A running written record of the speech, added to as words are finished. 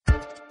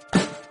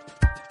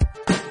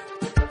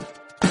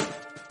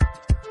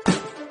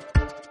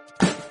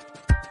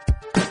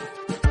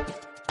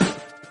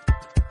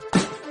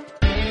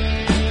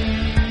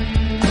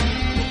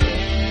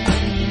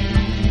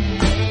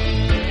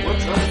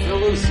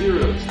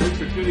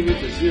tuning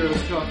into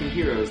Zero's Talking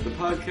Heroes, the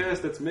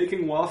podcast that's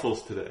making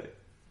waffles today.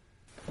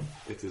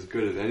 It's as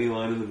good as any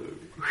line in the movie.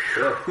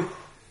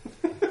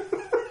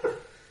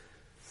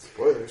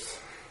 Spoilers.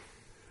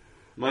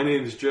 My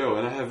name's Joe,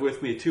 and I have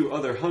with me two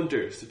other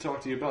hunters to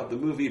talk to you about the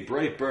movie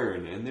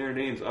Brightburn, and their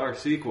names are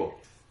Sequel.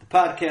 The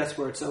podcast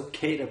where it's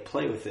okay to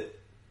play with it,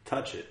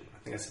 touch it. I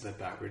think I said that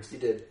backwards. You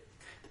did.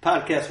 The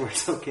podcast where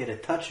it's okay to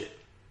touch it,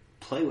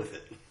 play with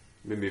it.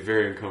 Made me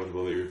very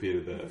uncomfortable that you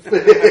repeated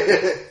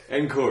that.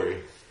 And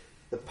Corey.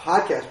 The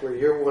podcast where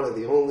you're one of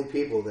the only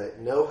people that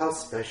know how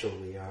special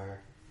we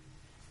are.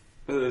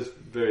 That is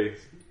very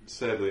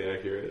sadly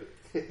accurate.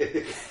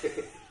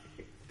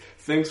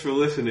 Thanks for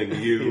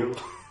listening, you.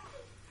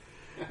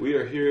 We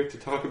are here to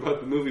talk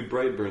about the movie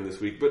Brightburn this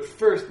week, but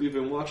first we've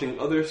been watching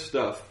other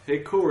stuff. Hey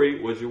Corey,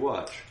 what'd you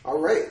watch?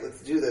 Alright,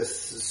 let's do this.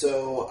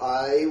 So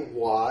I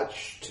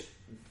watched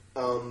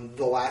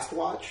The Last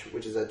Watch,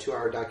 which is a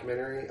 2-hour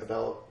documentary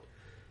about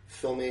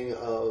filming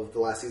of the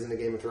last season of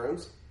Game of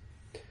Thrones.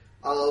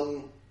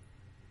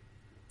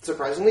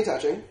 Surprisingly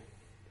touching.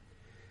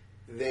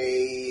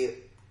 They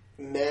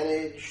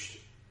managed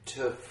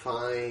to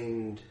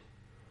find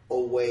a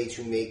way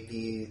to make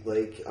the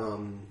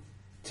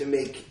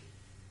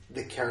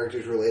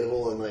characters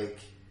relatable and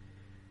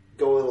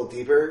go a little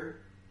deeper,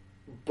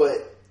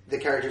 but the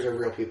characters are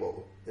real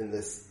people in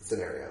this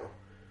scenario,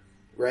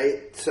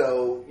 right?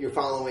 So you're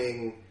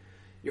following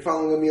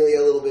Amelia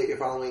a little bit, you're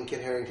following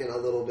Kit Harington a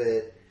little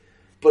bit,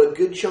 but a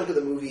good chunk of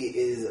the movie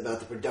is about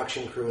the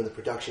production crew and the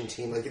production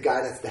team, like the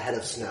guy that's the head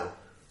of Snow.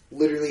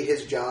 Literally,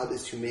 his job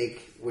is to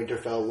make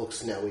Winterfell look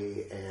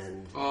snowy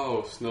and...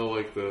 Oh, snow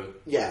like the...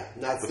 Yeah,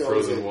 not the snow.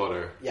 frozen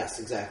water.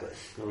 Yes, exactly.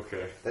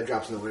 Okay. That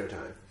drops in the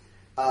wintertime.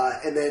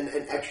 And then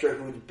an extra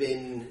who's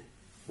been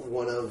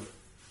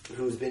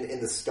in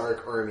the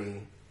Stark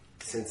army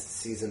since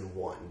season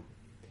 1.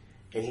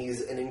 And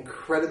he's an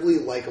incredibly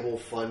likable,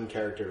 fun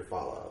character to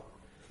follow.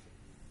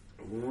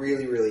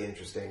 Really, really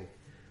interesting.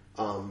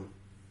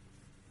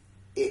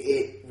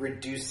 It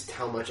reduced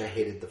how much I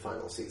hated the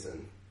final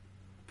season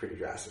pretty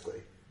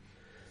drastically.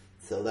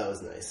 So that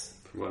was nice.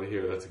 From what I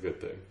hear, that's a good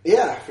thing.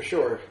 Yeah, for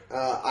sure.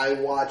 I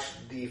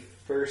watched the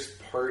first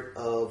part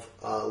of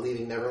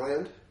Leaving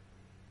Neverland,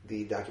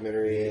 the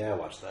documentary. Yeah, I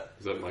watched that.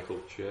 Is that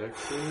Michael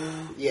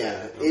Jackson?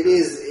 Yeah, Okay. it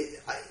is.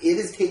 It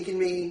has taken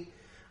me...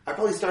 I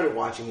probably started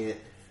watching it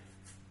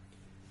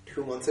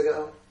 2 months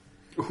ago.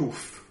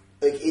 Oof.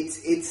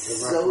 It's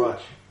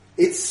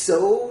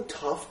so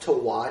tough to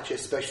watch,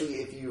 especially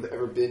if you've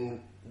ever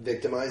been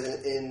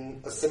victimized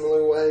in a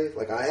similar way,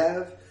 like I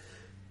have,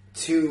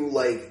 to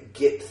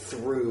get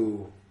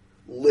through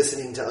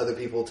listening to other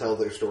people tell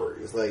their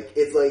stories.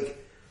 It's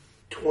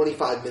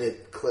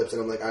 25-minute clips,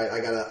 and I'm like, I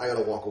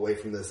gotta walk away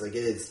from this. It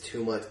is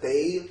too much.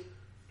 They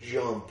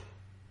jump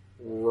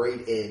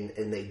right in,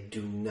 and they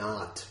do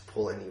not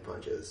pull any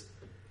punches.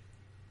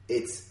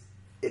 It's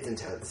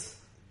intense.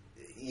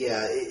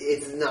 Yeah,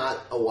 it's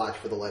not a watch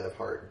for the light of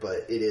heart,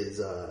 but it is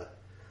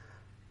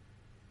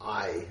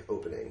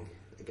eye-opening,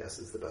 I guess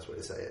is the best way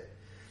to say it.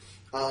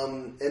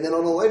 And then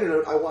on a lighter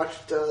note, I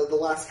watched The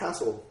Last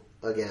Castle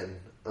again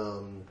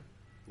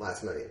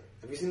last night.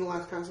 Have you seen The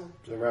Last Castle?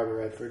 Is that Robert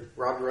Redford?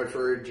 Robert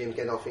Redford, James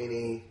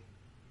Gandolfini,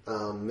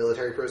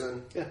 military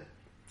prison. Yeah,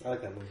 I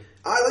like that movie.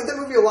 I like that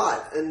movie a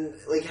lot, and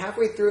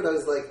halfway through it, I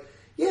was like,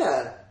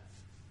 "Yeah,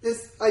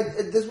 this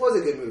was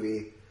a good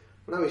movie."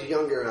 When I was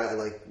younger, I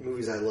liked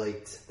movies I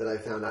liked that I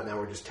found out now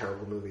were just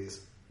terrible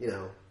movies.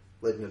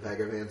 Legend of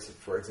Bagger Vance,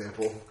 for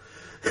example.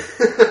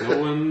 No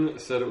one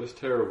said it was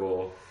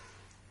terrible.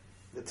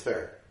 It's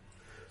fair.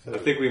 I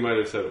think we might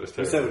have said it was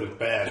We terrible. said it was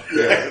bad.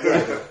 Yeah,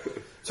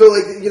 exactly. So,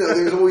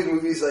 there's always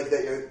movies like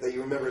that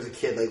you remember as a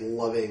kid,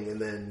 loving, and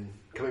then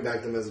coming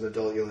back to them as an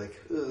adult, you're like,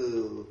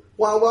 ooh.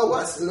 Wild Wild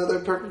West is another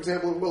perfect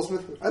example of Will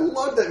Smith. I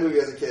loved that movie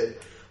as a kid.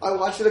 I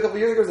watched it a couple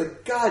years ago. I was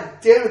like, God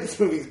damn it, this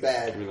movie's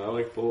bad. I mean, I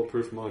liked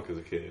Bulletproof Monk as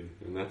a kid,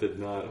 and that did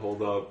not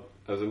hold up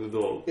as an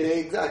adult. Yeah,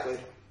 exactly.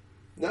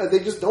 No, they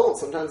just don't.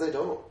 Sometimes they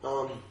don't.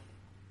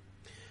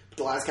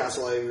 The Last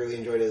Castle I really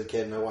enjoyed as a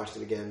kid, and I watched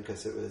it again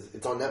because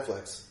it's on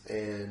Netflix,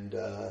 and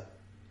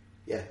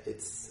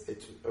it's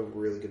a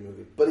really good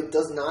movie. But it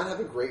does not have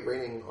a great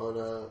rating on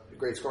a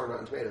great score on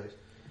Rotten Tomatoes.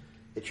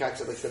 It tracks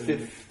at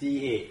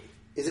 58.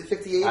 Is it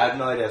 58? I have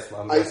no idea.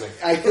 I'm guessing.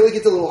 I feel like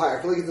it's a little higher.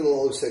 I feel like it's in the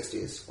low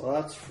 60s. Well,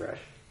 that's fresh.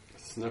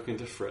 Snuck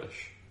into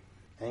fresh.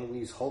 Ang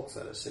Lee's Hulk's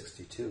at a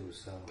 62,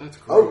 so... That's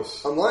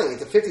gross. Oh, I'm lying.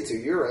 It's a 52.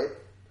 You're right.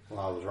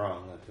 Well, I was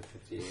wrong. That's a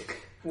 58.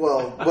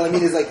 Well, what I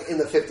mean is in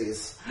the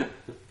 50s. I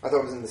thought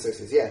it was in the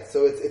 60s. Yeah,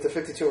 so it's a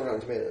 52 on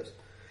Rotten Tomatoes.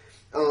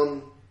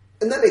 And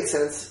that makes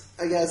sense,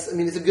 I guess. I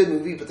mean, it's a good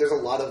movie, but there's a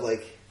lot of,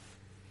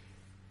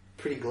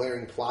 pretty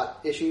glaring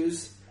plot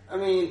issues. I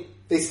mean...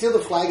 They steal the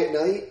flag at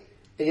night,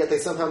 and yet they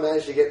somehow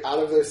manage to get out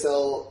of their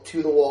cell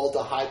to the wall to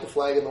hide the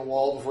flag in the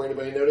wall before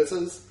anybody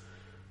notices.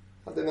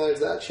 How'd they manage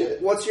that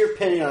shit? What's your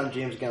opinion on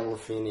James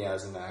Gandolfini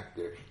as an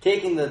actor?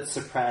 Taking The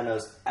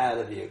Sopranos out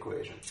of the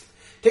equation.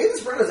 Taking The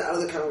Sopranos out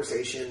of the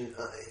conversation,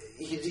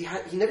 he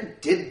never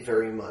did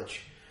very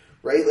much,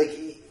 right?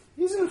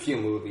 He's in a few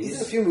movies. He's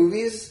in a few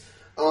movies.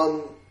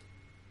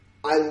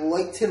 I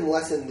liked him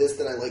less in this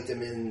than I liked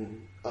him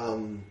in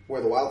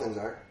Where the Wild Things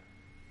Are.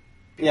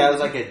 Yeah, it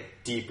was like a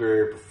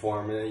deeper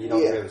performance. You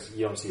don't, Yeah.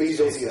 you don't see But his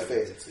you don't face. see his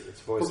face.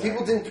 It's voice But people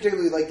acting. didn't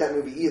particularly like that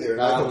movie either.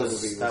 And I thought the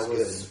movie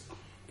was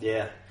good.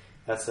 yeah,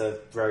 that's a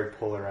very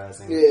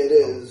polarizing. Yeah, it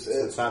is.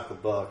 It's not the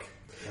book,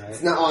 right?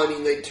 It's not. I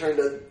mean, they turned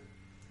a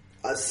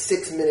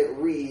 6-minute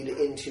read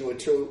into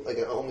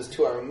an almost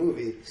 2-hour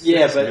movie.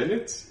 Yeah, 6 but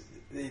minutes?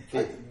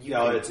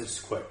 It's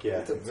quick. Yeah,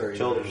 It's a very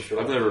children's very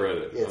short. I've never read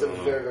it. Yeah, it's a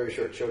very very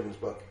short children's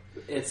book.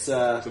 It's Is it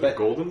a but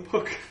golden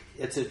book?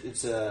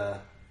 it's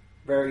a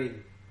very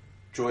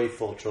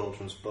joyful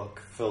children's book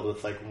filled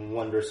with like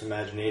wondrous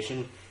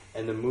imagination,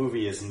 and the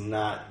movie is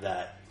not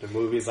that. The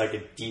movie is like a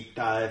deep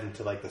dive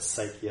into like the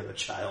psyche of a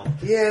child.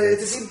 Yeah,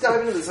 it's a deep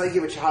dive into the psyche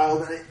of a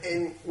child,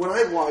 and when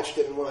I watched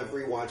it and when I've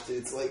rewatched it,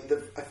 it's like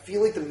I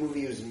feel like the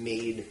movie was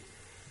made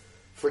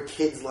for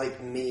kids like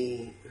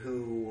me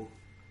who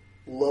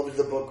loved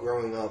the book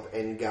growing up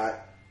and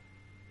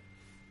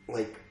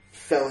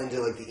fell into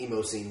like the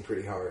emo scene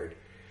pretty hard.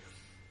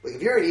 Like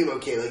if you're an emo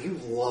kid, like you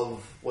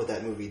love what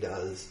that movie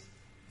does.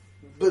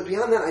 But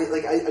beyond that,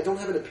 I don't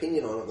have an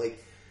opinion on it.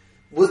 Like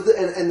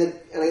and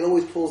it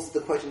always pulls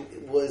the question: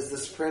 was The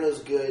Sopranos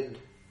good?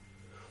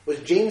 Was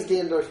James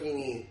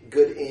Gandolfini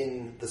good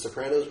in The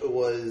Sopranos, or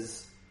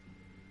was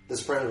The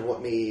Sopranos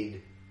what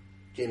made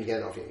James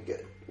Gandolfini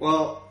good?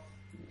 Well,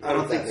 I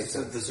don't think That makes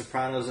sense. The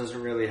Sopranos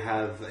doesn't really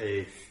have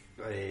the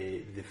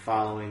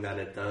following that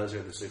it does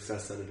or the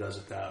success that it does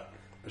without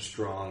a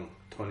strong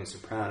Tony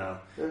Soprano.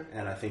 Yeah.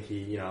 And I think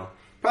he,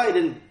 probably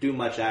didn't do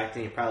much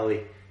acting. He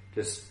probably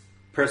just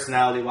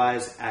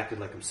personality-wise acted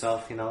like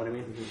himself. You know what I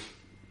mean? Mm-hmm.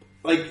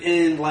 Like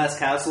in Glass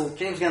Castle,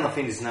 James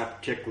Gandolfini is not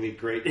particularly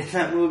great in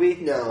that movie.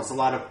 No. It's a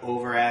lot of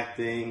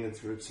overacting.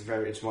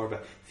 It's more of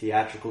a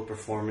theatrical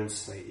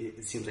performance. Like,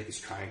 it seems like he's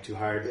trying too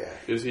hard. Yeah,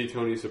 Is he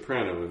Tony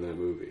Soprano in that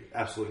movie?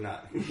 Absolutely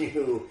not.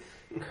 you,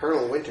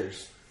 Colonel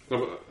Winters. No,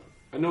 but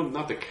I know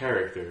not the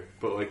character,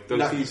 but like, does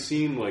No. he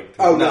seem like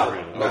Oh, Tony no.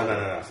 Soprano? No, Okay.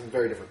 no. It's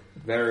very different.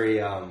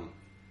 Very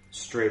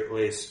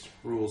straight-laced,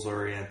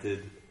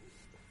 rules-oriented,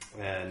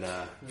 and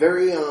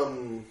Very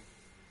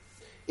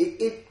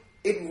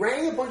It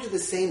rang a bunch of the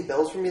same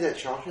bells for me that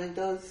Shawshank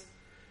does.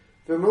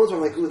 There are moments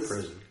where I'm like, "Ooh, this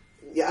Prison.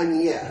 is." Yeah, I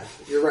mean, yeah,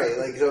 you're right.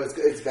 Like, so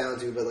it's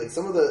bound to, but like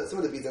some of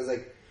the beats, I was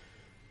like,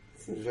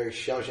 "This seems very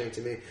Shawshank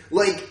to me."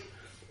 Like,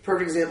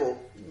 perfect example.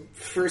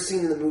 First scene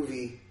in the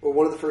movie, or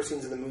one of the first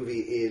scenes in the movie,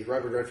 is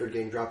Robert Redford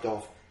getting dropped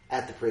off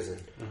at the prison.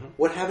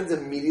 What happens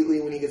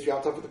immediately when he gets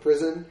dropped off at the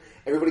prison?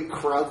 Everybody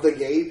crowds the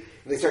gate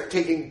and they start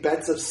taking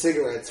bets of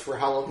cigarettes for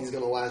how long he's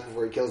going to last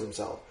before he kills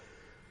himself.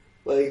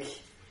 Like.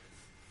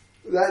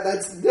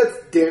 That's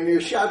damn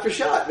near shot for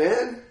shot,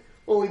 man.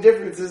 Only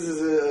difference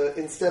is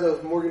instead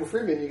of Morgan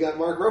Freeman, you got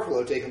Mark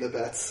Ruffalo taking the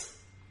bets.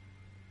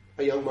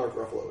 A young Mark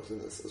Ruffalo is in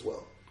this as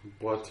well.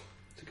 What?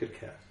 it's a good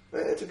cast.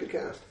 It's a good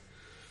cast.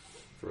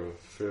 For a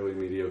fairly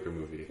mediocre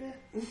movie.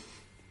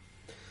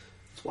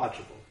 It's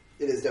watchable.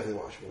 It is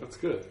definitely watchable. That's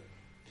good.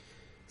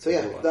 So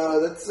yeah, Watch.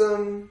 that's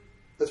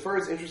as far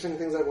as interesting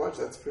things I've watched,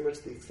 that's pretty much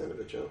the extent of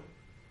it, Joe.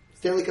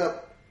 Stanley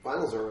Cup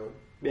Finals are on.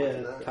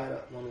 Watching that. tied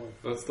up 1-1.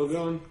 That's still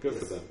going? Good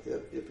for them.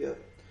 Yep.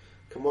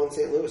 Come on,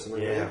 St. Louis. Am I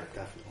Yeah, right?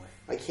 definitely.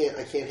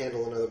 I can't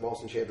handle another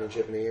Boston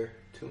championship in a year.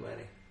 Too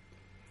many.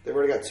 They've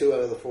already got 2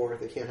 out of the 4.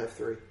 They can't have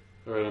 3.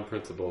 Alright, on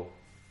principle,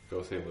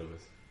 go St. Louis.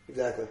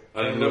 Exactly.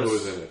 I didn't know who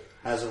was in it.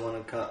 Hasn't won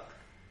a cup.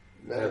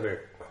 Never.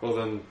 Ever. Well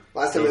then...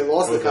 Last time go- they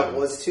lost go the cup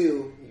Devils. was 2.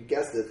 You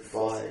guessed it.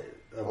 Boston.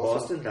 Boston.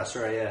 Boston? That's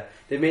right, yeah.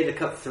 They made the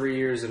cup 3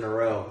 years in a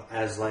row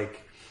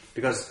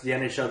because the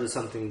NHL did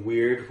something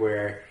weird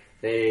where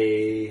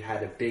they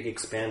had a big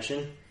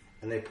expansion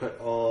and they put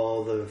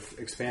all the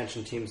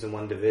expansion teams in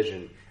one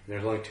division. And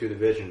there's only 2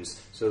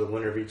 divisions. So the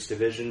winner of each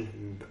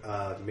division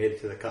made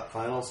it to the cup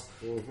finals.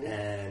 Mm-hmm.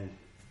 And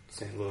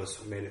St.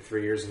 Louis made it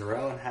 3 years in a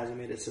row and hasn't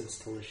made it since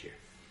till this year.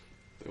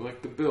 They're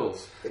like the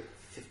Bills. Like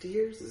 50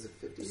 years? Is it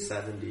 50 years?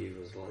 70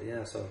 was,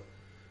 yeah, so...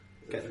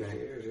 Is it 50 Getting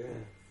years, yeah.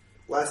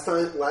 Last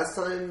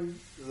time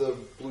the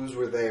Blues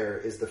were there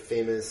is the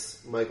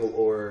famous Michael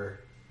Orr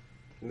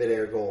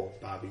midair goal.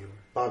 Bobby Orr.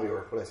 Bobby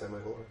Orr. What did I say,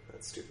 Michael Orr?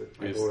 That's stupid.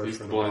 He's, Or he's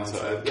the from blind the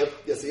side. Yep,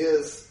 yes he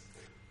is.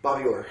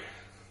 Bobby Orr.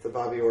 The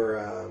Bobby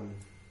Orr...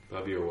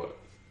 Bobby or what?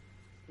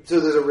 so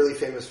there's a really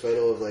famous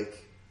photo of like...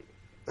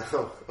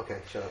 Oh, okay,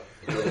 shut up.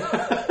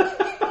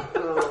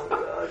 Oh,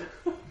 God.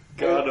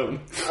 Got him.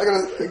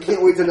 I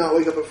can't wait to not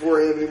wake up at 4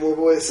 a.m. anymore,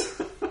 boys.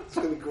 It's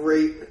going to be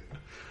great.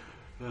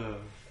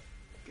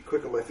 Be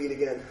quick on my feet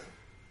again.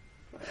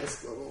 That's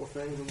the little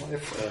things in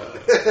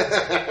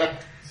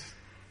life.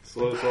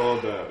 So that's all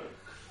about.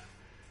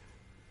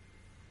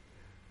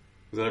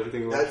 Is that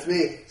everything you watched? That's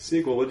me.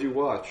 Sequel, what'd you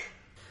watch?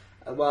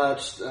 I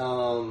watched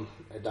a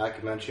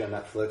documentary on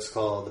Netflix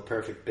called The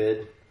Perfect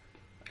Bid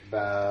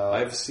about...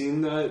 I've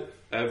seen that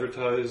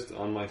advertised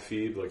on my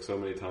feed like so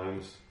many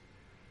times.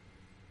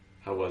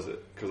 How was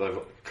it? Because I've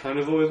kind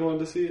of always wanted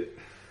to see it.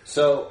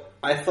 So,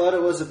 I thought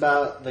it was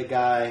about the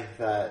guy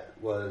that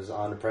was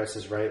on The Price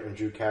is Right when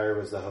Drew Carey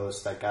was the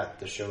host that got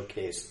the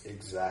showcase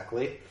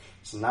exactly.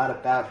 It's not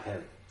about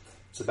him.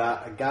 It's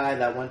about a guy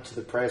that went to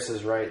The Price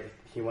is Right.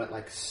 He went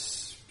like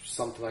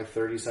something like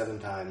 37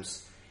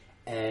 times,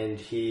 and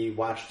he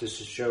watched this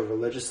show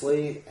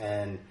religiously.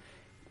 And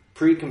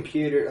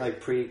pre-computer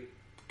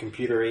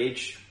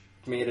age,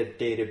 made a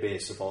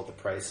database of all the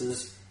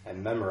prices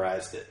and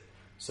memorized it.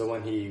 So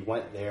when he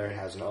went there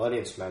as an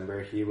audience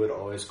member, he would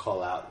always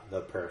call out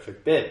the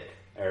perfect bid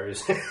every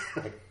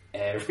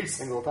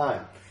single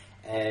time.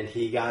 And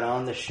he got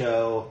on the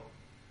show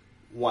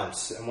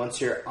once. And once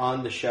you're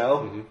on the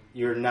show,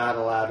 you're not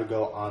allowed to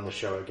go on the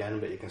show again,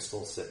 but you can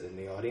still sit in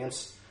the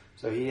audience.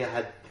 So he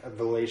had a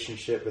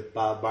relationship with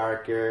Bob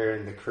Barker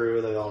and the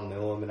crew. They all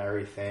knew him and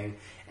everything.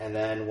 And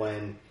then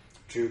when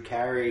Drew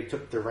Carey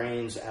took the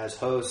reins as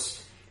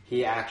host,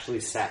 he actually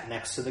sat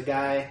next to the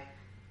guy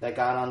that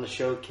got on the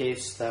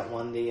showcase that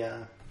won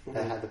the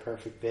that had the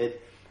perfect bid.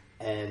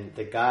 And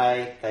the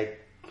guy that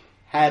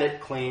had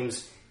it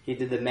claims he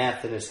did the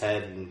math in his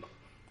head and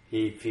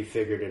he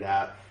figured it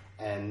out.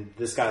 And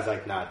this guy's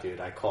like, nah,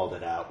 dude, I called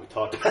it out. We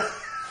talked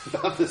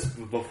about this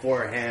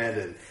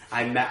beforehand,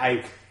 and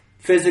I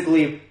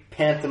physically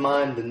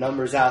pantomimed the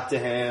numbers out to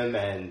him,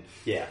 and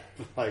yeah,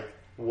 like,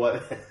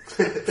 what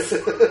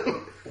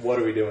what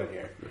are we doing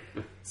here?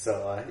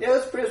 So, yeah,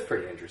 it was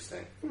pretty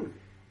interesting.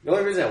 The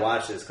only reason I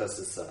watched it is because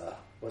it's,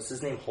 what's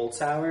his name,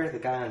 Holzhauer, the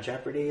guy on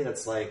Jeopardy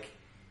that's, like,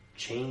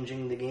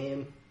 changing the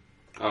game.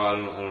 Oh, I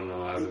don't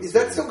know. Is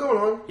that still going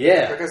on?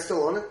 Yeah. That guy's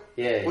still on it?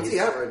 Yeah. What's he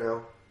at right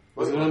now?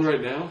 Was it on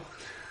right now?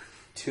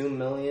 $2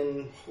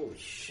 million. Holy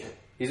shit.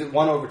 He's at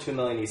over $2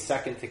 million. He's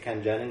second to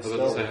Ken Jennings. I was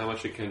about to say, how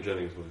much did Ken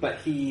Jennings win? But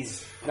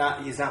he's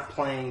not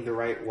playing the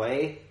right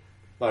way.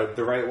 Like,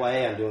 the right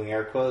way, I'm doing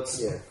air quotes.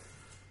 Yeah.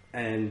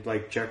 And,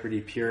 like,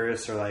 Jeopardy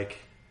purists are, like,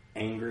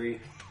 angry.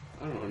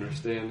 I don't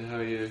understand how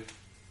you...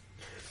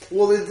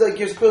 Well, it's like,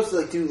 you're supposed to,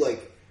 like, do,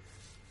 like,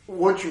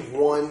 once you've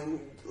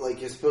won, like,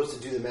 you're supposed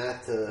to do the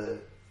math to,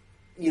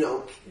 you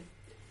know,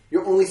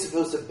 you're only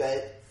supposed to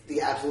bet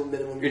the absolute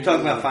minimum. You're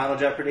talking about Final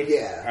Jeopardy?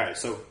 Yeah. Alright,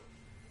 so,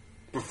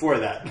 before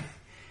that...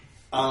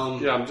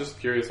 yeah, I'm just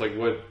curious, like,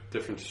 what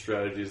different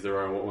strategies there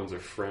are and what ones are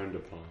frowned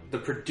upon. The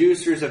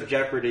producers of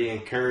Jeopardy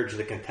encourage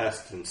the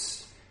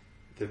contestants.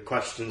 The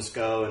questions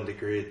go in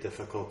degree of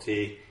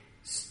difficulty.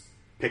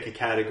 Pick a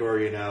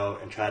category you know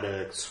and try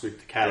to sweep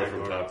the category.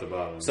 Go from top to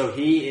bottom. So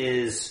he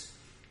is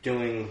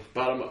doing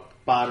bottom up.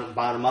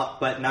 Bottom up,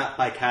 but not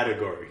by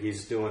category.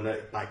 He's doing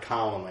it by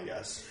column, I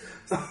guess.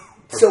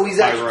 So he's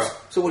by actually... row.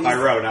 So what by he's,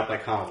 row, not by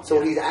column. So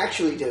what he's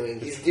actually doing,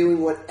 he's doing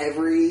what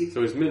every...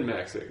 So he's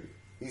min-maxing.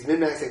 He's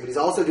min-maxing, but he's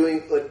also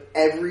doing what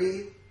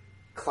every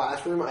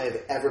classroom I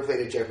have ever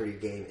played a Jeopardy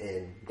game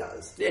in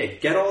does. Yeah,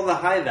 get all the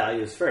high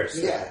values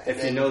first. Yeah.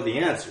 If you know the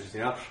answers, you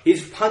know?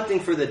 He's hunting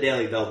for the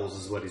daily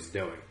doubles is what he's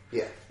doing.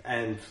 Yeah.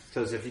 And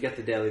because if you get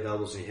the daily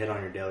doubles and you hit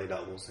on your daily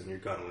doubles, then you're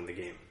going to win the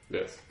game.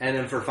 Yes. And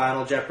then for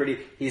Final Jeopardy,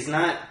 he's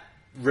not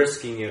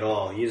risking it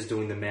all. He is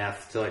doing the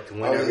math to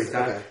win every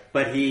time. Okay.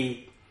 But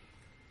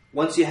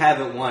once you have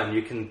it won,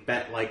 you can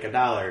bet like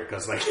 $1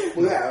 because Well,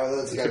 yeah, well,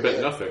 that's You can bet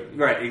nothing.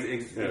 right,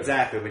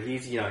 exactly. But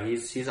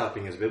he's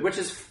upping his bid, which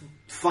is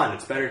fun.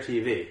 It's better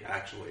TV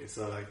actually.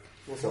 So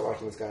we'll start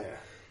watching this guy.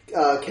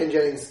 Yeah. Ken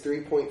Jennings,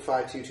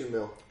 3.522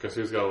 mil. Because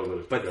who's got a little bit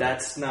of... But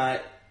that's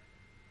not...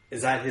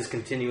 Is that his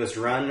continuous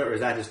run, or is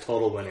that his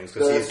total winnings?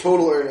 The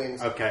total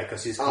earnings. Okay,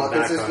 because he's come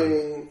back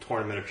consisting, on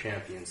Tournament of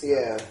Champions.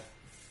 Yeah.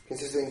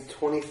 Consisting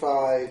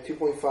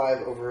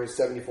 2.5 over his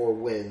 74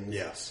 wins.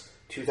 Yes.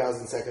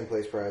 2,000 second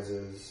place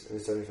prizes in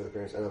his 75th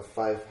appearance, and a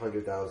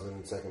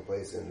 500,000 second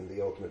place in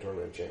the Ultimate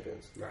Tournament of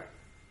Champions. Right.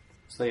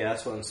 So yeah,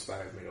 that's what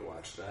inspired me to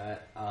watch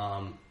that.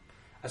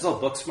 I saw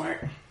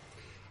Booksmart.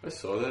 I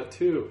saw that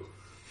too.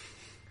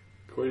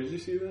 Corey, did you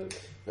see that?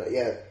 Not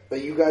yet,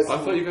 but you guys... I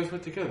thought you guys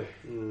went together.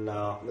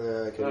 No.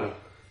 Nah, I couldn't. Ah.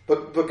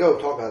 But go,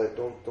 talk about it.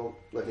 Don't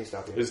let me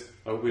stop you.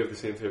 We have the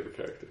same favorite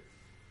character.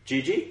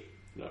 Gigi?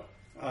 No.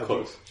 Oh,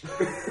 Close.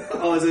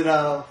 Oh, is it,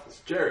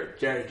 It's Jared.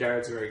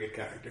 Jared's a very good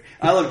character.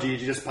 I love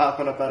Gigi just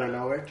popping up out of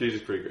nowhere.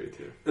 Gigi's pretty great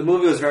too. The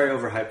movie was very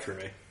overhyped for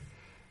me.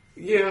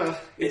 Yeah.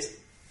 It's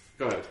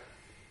Go ahead.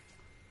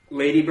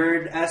 Lady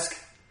Bird-esque.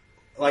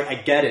 Like, I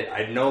get it.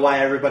 I know why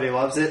everybody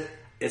loves it.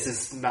 It's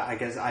just not, I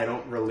guess I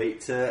don't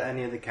relate to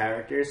any of the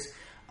characters.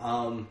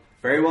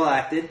 Very well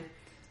acted.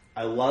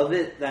 I love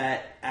it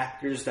that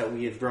actors that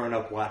we have grown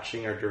up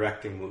watching are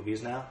directing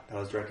movies now. That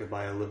was directed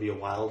by Olivia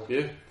Wilde.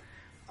 Yeah.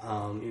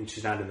 And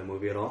she's not in the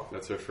movie at all.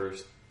 That's her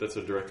first. That's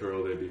a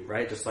directorial debut.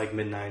 Right? Just like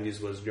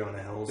mid-90s was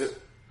Jonah Hill's. Yep.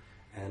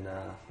 And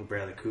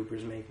Bradley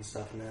Cooper's making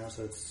stuff now,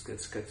 so it's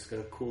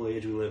a cool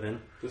age we live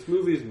in. This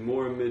movie is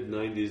more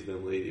mid-90s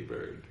than Lady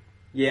Bird.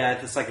 Yeah,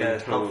 it's like a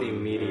tone, healthy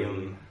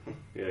medium.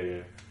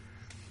 Yeah.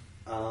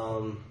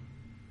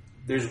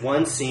 There's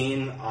one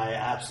scene I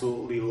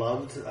absolutely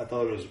loved. I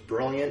thought it was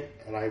brilliant,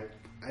 and I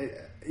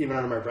even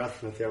under my breath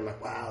from the theater, I'm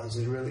like, wow, this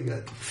is really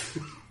good.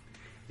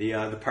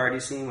 The party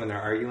scene when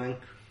they're arguing,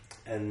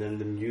 and then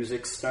the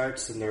music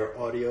starts, and their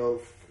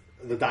audio,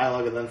 the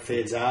dialogue of them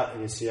fades out,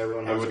 and you see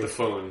everyone with the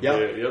phone. Yep.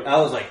 Yeah, yep. That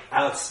was like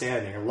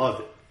outstanding. I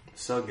loved it.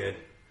 So good.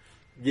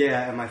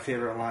 Yeah, and my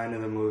favorite line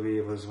in the movie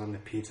was when the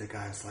pizza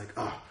guy's like,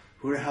 "Oh,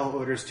 Who the hell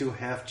orders 2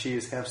 half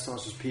cheese, half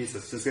sausage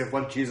pizzas? Just get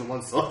 1 cheese and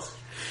 1 sauce.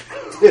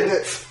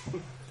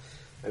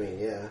 I mean,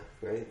 yeah,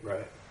 right?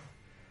 Right.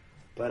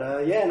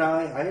 But, yeah, no,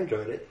 I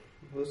enjoyed it.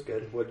 It was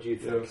good. What did you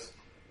think?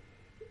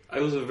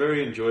 It was a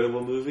very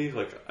enjoyable movie.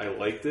 Like, I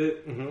liked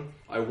it. Mm-hmm.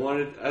 I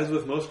wanted, as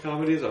with most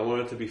comedies, I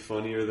wanted it to be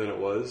funnier than it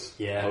was.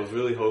 Yeah. I was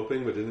really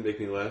hoping, but it didn't make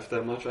me laugh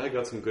that much. I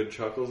got some good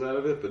chuckles out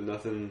of it, but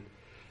not a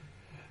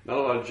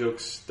lot of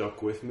jokes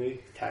stuck with me.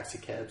 Taxi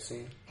cab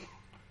scene.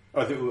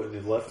 Oh, the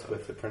lift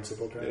with the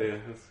principal driver. Yeah,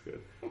 that's good.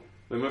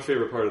 My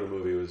favorite part of the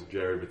movie was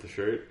Jared with the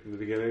shirt in the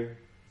beginning.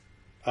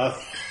 Oh,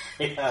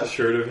 yeah. The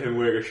shirt of him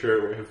wearing a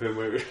shirt of him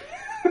wearing a shirt.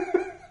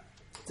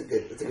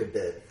 It's a good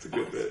bit. It's a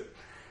good bit.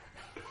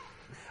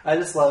 I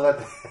just love at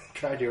the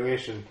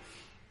graduation.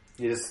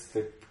 You just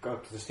go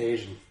up to the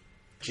stage and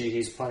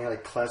he's playing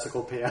like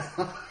classical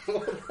piano.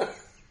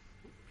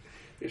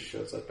 It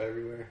shows up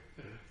everywhere.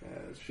 Yeah,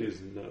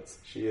 she's nuts.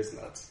 She is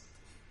nuts.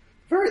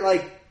 Very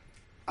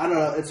I don't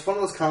know. It's one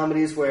of those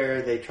comedies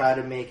where they try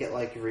to make it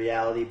like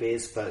reality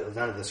based, but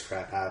none of this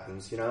crap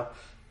happens. You know,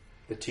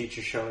 the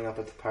teacher showing up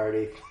at the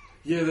party.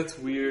 Yeah, that's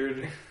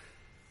weird.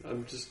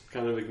 I'm just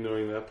kind of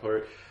ignoring that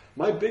part.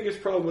 My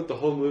biggest problem with the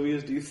whole movie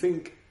is: do you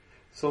think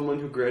someone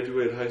who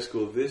graduated high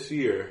school this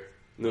year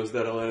knows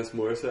that Alanis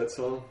Morissette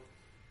song?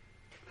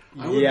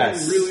 I would be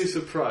really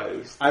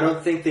surprised. I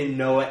don't think they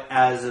know it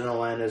as an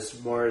Alanis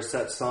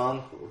Morissette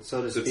song,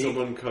 so to speak. Did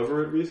someone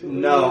cover it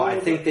recently? No, I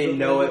think they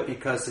know it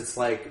because it's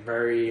like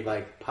very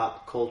like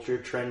pop culture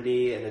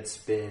trendy, and it's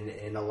been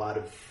in a lot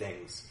of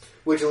things.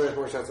 Which Alanis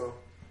Morissette song?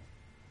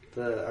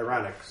 The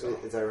Ironic song.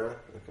 Is that right?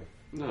 Okay.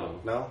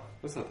 No,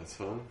 that's not that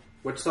song.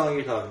 Which song are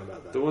you talking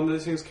about? Then? The one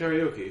that sings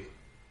karaoke.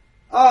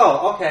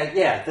 Oh, okay,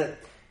 yeah. That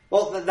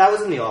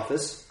was in The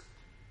Office.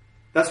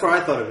 That's where I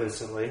thought of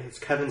instantly. It's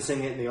Kevin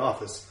singing it in The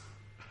Office.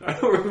 I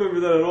don't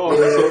remember that at all.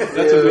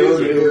 That's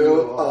amazing.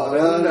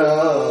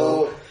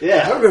 No.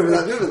 Yeah, I remember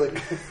that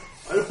vividly.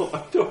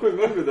 I don't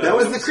remember that. That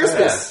was the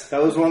Christmas.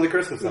 That was one of the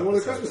Christmas episodes. One of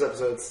the Christmas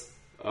episodes.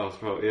 Oh, it's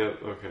probably, yeah,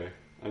 okay.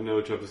 I know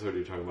which episode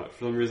you're talking about.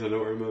 For some reason, I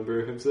don't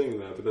remember him singing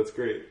that, but that's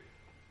great.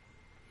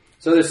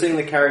 So they're singing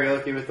the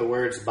karaoke with the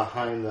words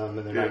behind them,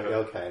 and they're not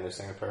okay, and they're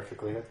singing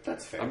perfectly.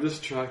 That's fair. I'm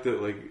just shocked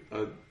that,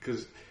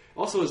 because...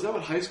 Also, is that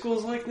what high school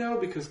is like now?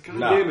 Because,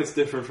 goddamn, it's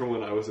different from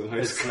when I was in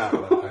high school. It's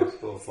not what high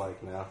school is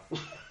like now.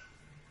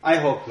 I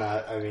hope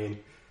not. I mean,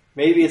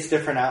 maybe it's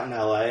different out in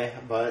LA,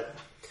 but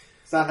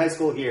it's not high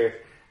school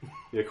here.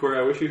 Yeah, Corey,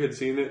 I wish you had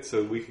seen it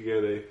so we could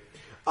get a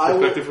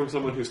perspective from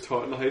someone who's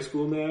taught in high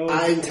school now.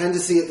 I intend to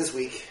see it this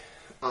week.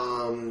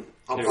 I'll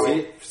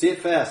probably see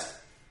it fast,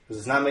 because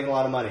it's not making a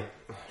lot of money.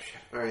 Oh,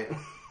 shit. All right.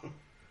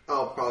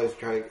 I'll probably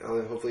try.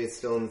 Hopefully, it's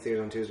still in the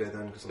theater on Tuesday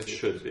then. It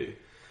should be.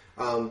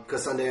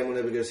 Because Sunday I'm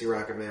going to go see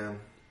Rocket Man.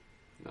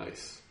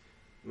 Nice.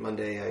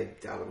 Monday I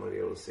doubt I'm going to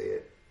be able to see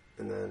it,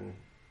 and then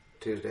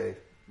Tuesday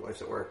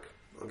wife's at work.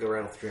 I'll go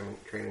right off the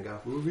train and go.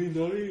 Movie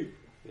night.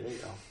 There you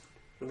go.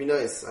 It'd be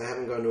nice. I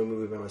haven't gone to a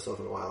movie by myself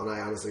in a while, and I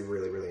honestly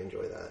really, really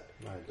enjoy that.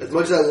 Right. As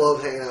much as I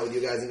love hanging out with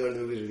you guys and going to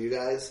the movies with you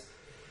guys,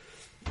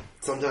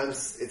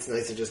 sometimes it's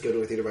nice to just go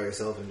to a theater by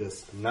yourself and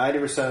just...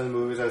 90% of the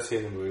movies I've seen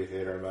in the movie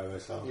theater are by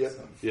myself. Yep.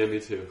 So. Yeah, me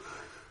too.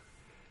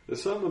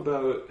 There's something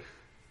about...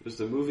 There's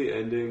the movie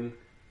ending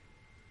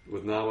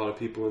with not a lot of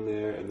people in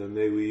there, and then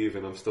they leave,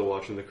 and I'm still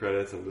watching the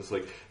credits. I'm just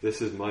like,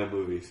 this is my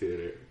movie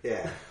theater.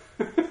 Yeah.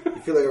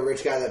 You feel like a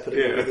rich guy that put a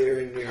movie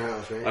theater in your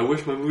house, right? I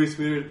wish my movie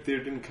theater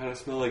didn't kind of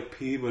smell like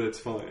pee, but it's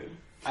fine.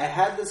 I've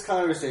had this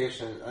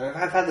conversation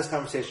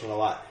a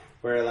lot,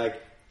 where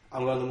like,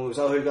 I'm going to the movies,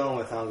 who are you going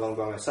with? I'm going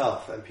by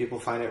myself. And people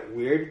find it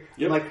weird.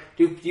 Yep. I'm like,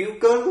 do you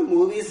go to the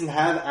movies and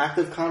have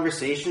active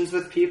conversations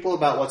with people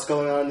about what's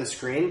going on the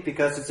screen?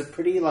 Because it's a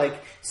pretty,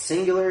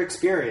 singular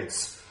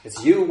experience.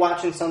 It's you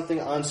watching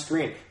something on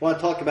screen. You want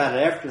to talk about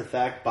it after the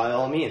fact, by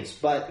all means.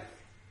 But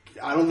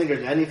I don't think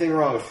there's anything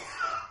wrong with it.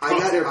 I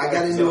got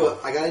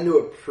into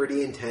a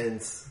pretty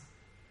intense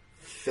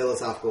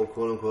philosophical,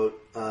 quote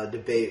unquote,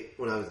 debate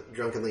when I was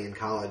drunkenly in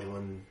college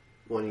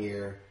one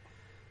year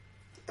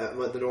at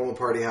the normal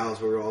party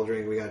house where we were all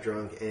drinking. We got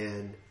drunk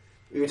and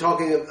we were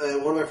talking.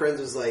 One of my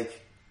friends was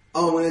like,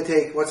 "Oh, I'm going to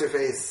take what's her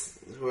face,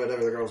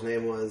 whatever the girl's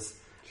name was,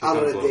 out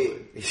on a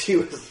date." She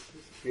was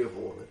a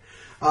beautiful woman.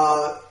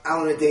 Out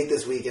on a date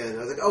this weekend.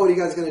 I was like, "Oh, what are you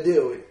guys going to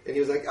do?" And he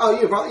was like,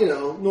 "Oh, probably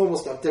normal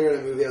stuff, dinner and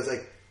a movie." I was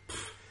like,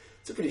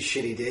 "It's a pretty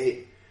shitty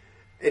date."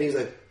 And he was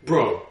like,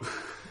 "Bro,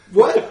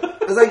 what?"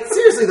 I was like,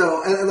 "Seriously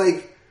though,"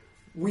 and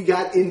we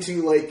got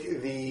into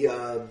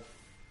the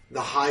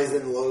highs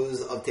and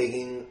lows of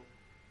taking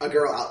a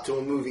girl out to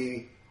a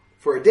movie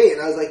for a date,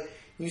 and I was like,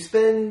 "You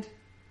spend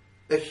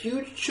a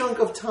huge chunk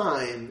of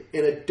time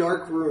in a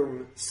dark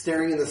room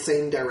staring in the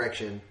same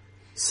direction,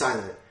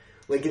 silent.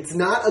 It's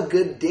not a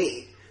good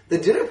date. The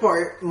dinner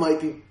part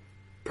might be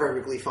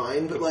perfectly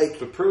fine, but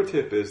the pro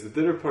tip is the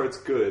dinner part's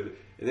good."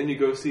 And then you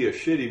go see a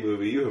shitty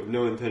movie you have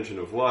no intention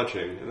of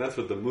watching, and that's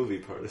what the movie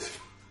part is.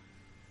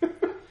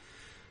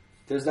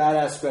 There's that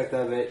aspect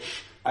of it.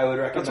 I would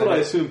recommend. That's what I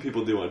assume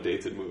people do on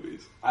dates at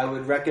movies. I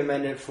would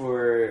recommend it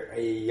for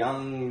a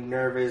young,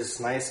 nervous,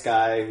 nice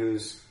guy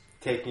who's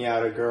taking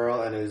out a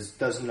girl and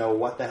doesn't know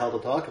what the hell to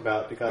talk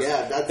about because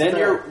that's then fair.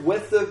 you're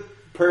with the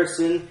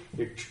person,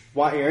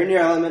 you're in your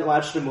element,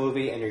 watching a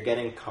movie, and you're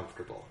getting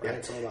comfortable. Right? Yeah.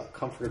 It's all about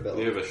comfortability.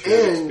 You have a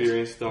shared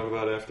experience to talk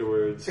about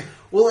afterwards.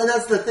 Well, and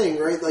that's the thing,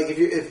 right? Like,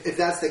 if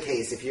that's the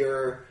case, if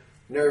you're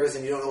nervous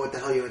and you don't know what the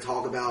hell you're going to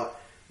talk about,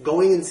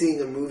 going and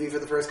seeing a movie for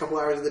the first couple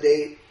hours of the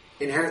date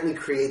inherently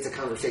creates a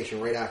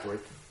conversation right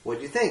afterwards. What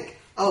do you think?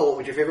 Oh, what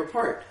was your favorite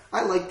part?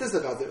 I like this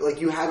about it.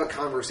 Like, you have a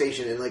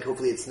conversation, and, like,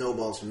 hopefully it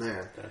snowballs from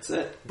there. That's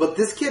it. But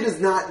this kid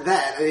is not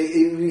that. I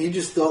mean, he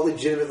just thought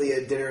legitimately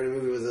a dinner and a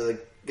movie was a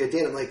good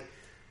date. I'm like,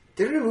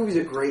 dinner and a movie is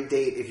a great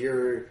date if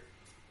you're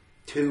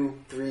 2,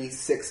 3,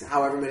 6,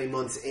 however many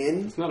months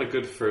in. It's not a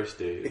good first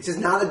date. It's just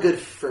not a good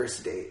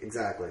first date.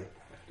 Exactly.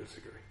 I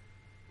disagree.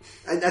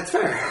 And that's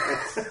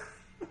fair.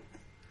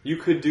 You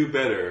could do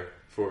better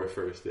for a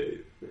first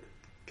date.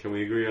 Can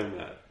we agree on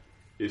that?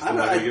 You still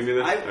not gonna give me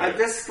that? I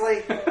just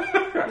like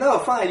no,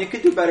 fine. You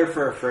could do better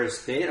for a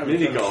first date. I'm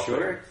Mini sure.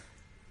 golfer.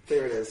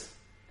 There it is.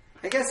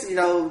 I guess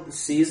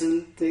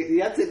season.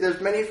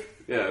 There's many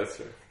Yeah, that's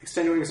fair.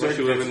 extenuating Unless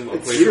you live in a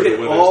circumstances. place You where the can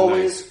weather's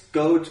always nice.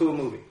 go to a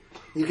movie.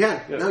 You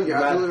can. Yeah. No, you're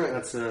absolutely right.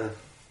 That's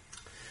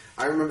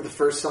I remember the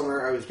first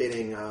summer I was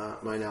dating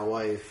my now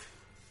wife.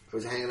 I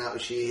was hanging out.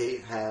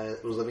 She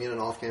was living in an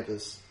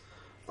off-campus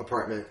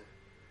apartment.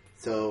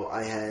 So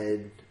I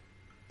had,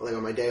 like,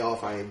 on my day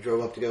off, I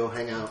drove up to go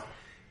hang out.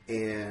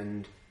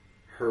 And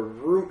her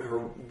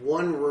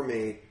one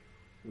roommate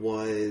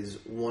was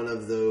one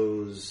of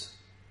those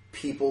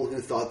people who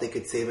thought they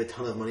could save a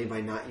ton of money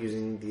by not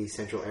using the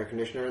central air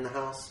conditioner in the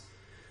house.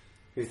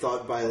 Who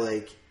thought by,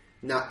 like,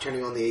 not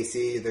turning on the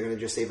AC, they're going to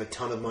just save a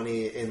ton of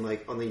money in,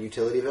 like, on the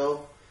utility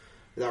bill,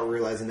 without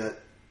realizing that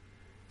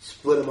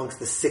split amongst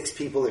the 6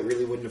 people, it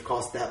really wouldn't have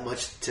cost that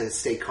much to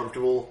stay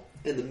comfortable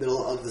in the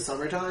middle of the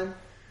summertime.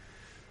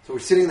 So we're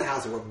sitting in the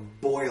house and we're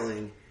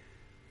boiling,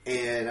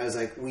 and I was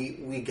like,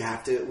 we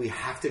have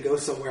to go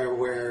somewhere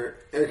where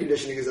air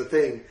conditioning is a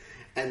thing,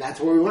 and that's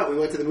where we went. We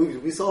went to the movies.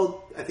 We saw,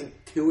 I think,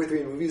 2 or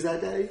 3 movies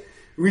that day.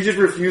 We just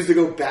refused to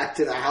go back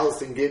to the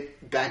house and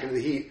get back into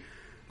the heat.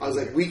 I was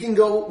like, we can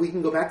go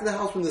back to the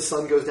house when the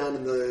sun goes down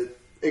and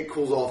it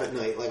cools off at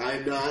night. Like,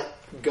 I'm not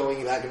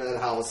going back into that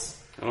house.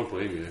 I don't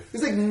blame you. It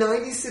was like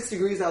 96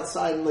 degrees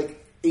outside and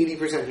like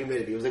 80%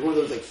 humidity. It was like one of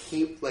those like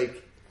heat,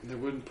 like... They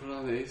wouldn't put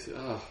on the AC?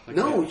 Oh,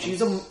 No, she's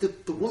the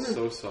woman...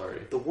 so sorry.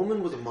 The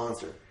woman was a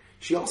monster.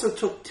 She also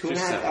took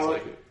 2.5 hours...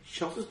 like it.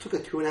 She also took a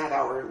 2.5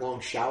 hour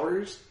long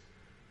showers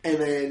and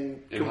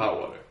then... In hot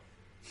water.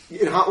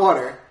 In hot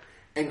water,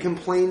 and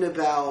complained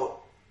about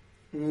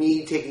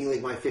me taking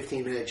like my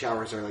 15-minute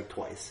showers like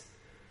twice.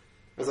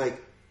 I was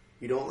like,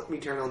 you don't let me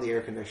turn on the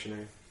air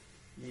conditioner.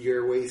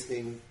 You're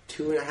wasting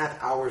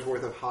 2.5 hours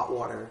worth of hot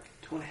water.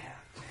 2.5.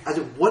 I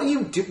said, what do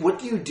you do? What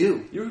do you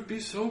do? You would be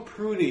so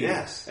pruny.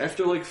 Yes.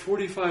 After like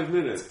 45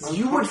 minutes.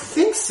 You would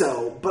think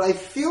so, but I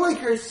feel like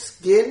her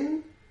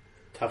skin,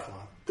 Teflon.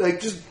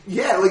 like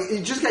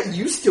it just got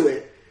used to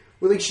it.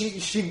 Well, like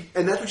she,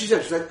 and that's what she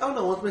said. She's like, oh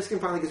no, once my skin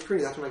finally gets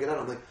pruny, that's when I get out.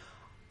 I'm like,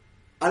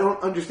 I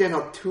don't understand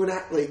how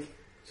 2.5, like,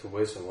 It's a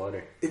waste of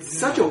water. it's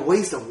such a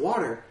waste of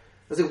water.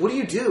 I was like, what do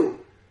you do?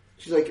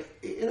 She's like,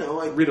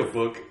 I Read a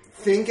book.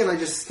 think, and I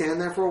just stand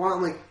there for a while.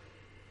 I'm like,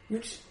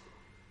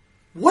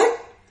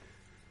 what?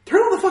 Turn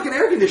on the fucking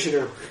air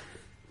conditioner.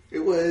 It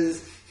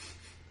was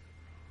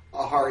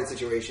a horrid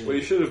situation. What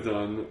you should have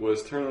done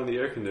was turn on the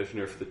air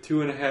conditioner for the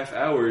 2.5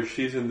 hours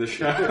she's in the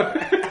shower.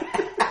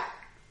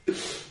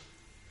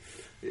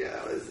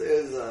 Yeah, it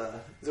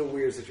was a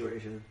weird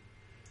situation.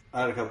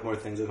 I had a couple more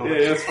things at home.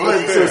 Yeah, that's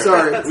I'm fair. so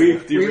sorry. We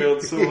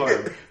derailed so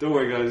hard. Don't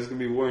worry, guys. It's going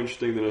to be more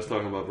interesting than us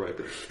talking about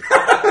Riker.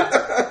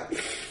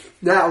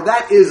 Now,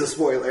 that is a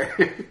spoiler.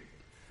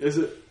 Is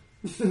it?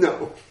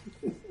 No.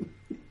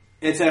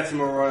 It's after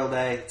Memorial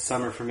Day. It's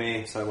summer for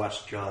me, so I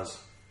watched Jaws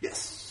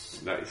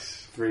Yes.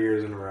 Nice. 3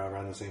 years in a row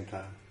around the same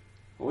time.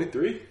 Only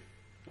 3?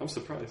 I'm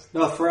surprised.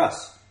 No, for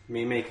us.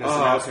 Me making us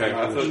Oh, announcement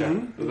okay. on the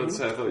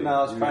show. I thought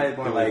No, it's probably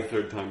more like- the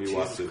third time you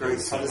watched it.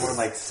 Christ. Probably more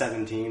like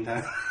 17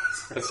 times.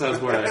 That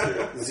sounds more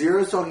accurate.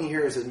 Zero's Talking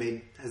Heroes has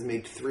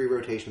made 3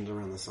 rotations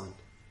around the sun.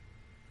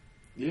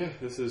 Yeah,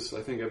 this is,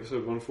 I think,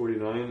 episode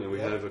 149, and we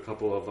have a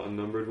couple of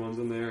unnumbered ones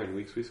in there, and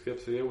weeks we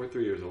skipped, so yeah, we're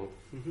 3 years old.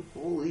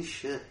 Holy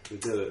shit. We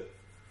did it.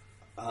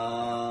 We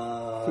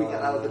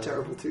got out of the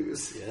terrible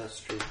twos. Yeah, that's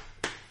true.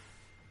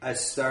 I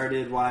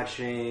started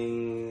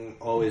watching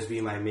Always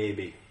Be My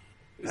Maybe.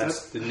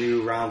 That's the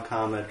new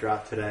rom-com that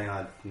dropped today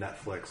on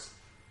Netflix.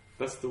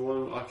 That's the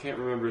one, I can't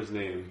remember his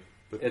name.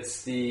 But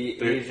It's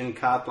the Asian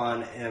cop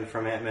on and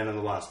from Ant-Man and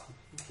the Wasp.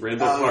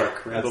 Randall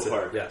Park. yeah, Randall that's it,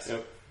 Park. yes.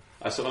 Yep.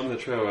 I saw him in the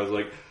trailer, I was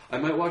like, I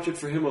might watch it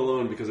for him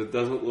alone because it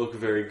doesn't look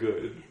very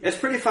good. It's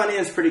pretty funny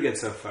and it's pretty good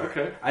so far.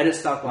 Okay. I just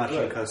stopped watching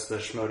Good. because the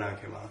Schmodown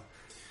came out.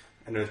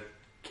 And it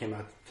came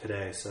out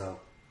today, so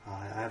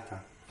I have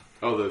time.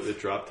 Oh, it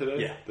dropped today?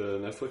 Yeah. The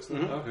Netflix thing?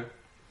 Mhm. Okay.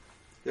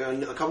 There are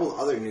a couple of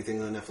other new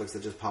things on Netflix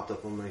that just popped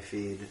up on my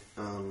feed,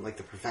 like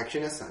The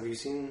Perfectionist. Have you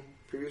seen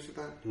previews with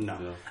that? No.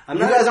 No. I'm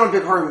You not, guys aren't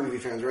big horror movie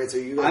fans, right? So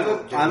you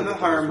guys I'm a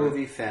horror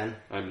movie fan.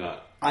 I'm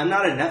not. I'm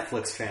not a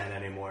Netflix fan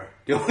anymore.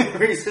 The only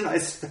reason I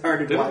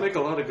started They don't watching... make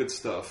a lot of good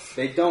stuff.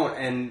 They don't,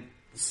 and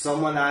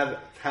someone I've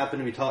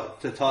happened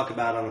to talk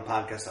about on a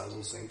podcast I was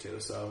listening to,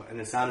 so, and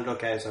it sounded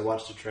okay, so I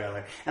watched the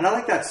trailer. And I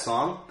like that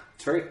song.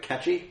 It's very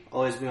catchy,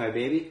 Always Be My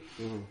Baby.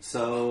 Mm-hmm.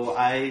 So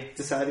I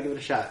decided to give it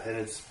a shot, and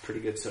it's pretty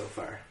good so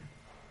far.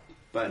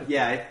 But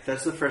yeah,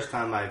 that's the first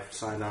time I've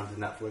signed on to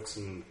Netflix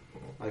in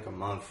like a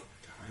month.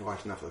 I watch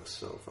Netflix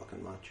so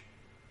fucking much.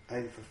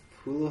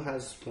 Hulu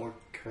has more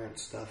current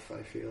stuff,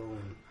 I feel.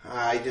 And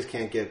I just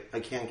can't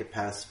get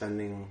past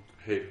spending.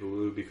 I hate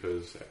Hulu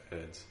because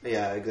ads.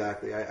 Yeah,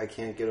 exactly. I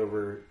can't get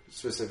over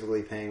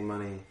specifically paying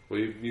money. Well,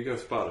 you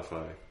have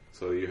Spotify,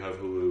 so you have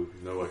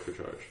Hulu, no extra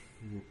charge.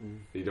 Mm-mm.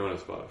 You don't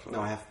have Spotify.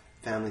 No, I have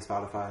Family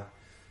Spotify.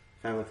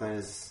 Family Plan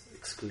is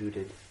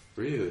excluded.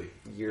 Really?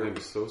 You're- I'm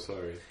so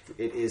sorry.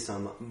 It is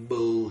some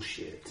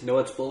bullshit. you know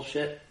what's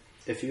bullshit?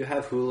 If you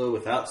have Hulu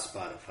without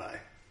Spotify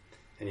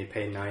and you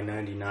pay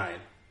 $9.99,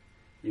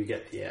 you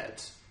get the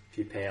ads. If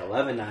you pay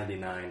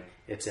 $11.99,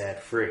 it's ad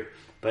free.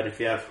 But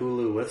if you have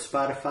Hulu with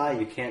Spotify,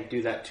 you can't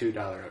do that $2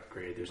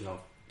 upgrade. There's no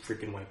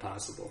freaking way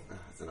possible.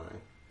 That's annoying.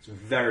 It's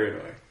very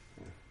annoying.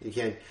 You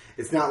can't.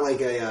 It's not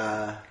like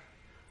a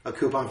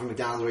coupon from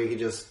McDonald's where you can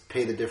just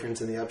pay the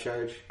difference in the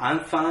upcharge. I'm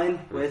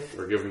fine with...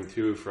 Or give them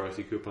 2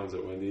 Frosty coupons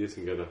at Wendy's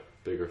and get a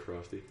bigger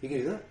Frosty. You can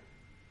do that.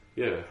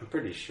 Yeah. I'm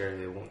pretty sure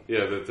they won't.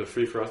 Yeah, the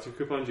free Frosty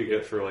coupons you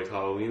get for like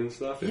Halloween and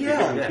stuff. If you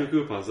Yeah. give them 2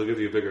 coupons, they'll give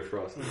you a bigger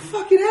Frosty.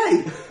 Fucking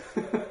A!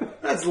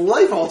 That's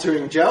life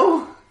altering,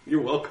 Joe.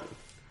 You're welcome.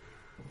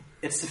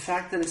 It's the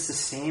fact that it's the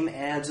same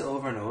ads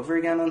over and over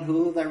again on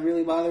Hulu that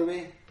really bother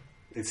me.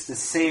 It's the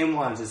same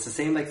ones. It's the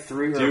same like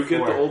 3 or 4. Do you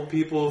get the old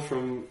people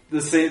from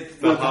the same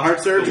the heart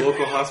surgery? the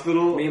local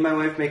hospital? Me and my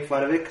wife make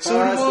fun of it So do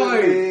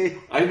constantly.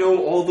 I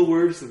know all the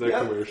words to that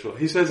Yep. commercial.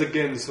 He says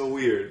again so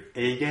weird.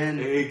 Again.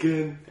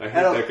 Again. I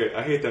hate don't- that guy.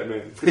 I hate that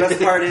man. The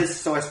best part is,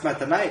 so I spent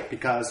the night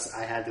because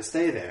I had to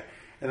stay there.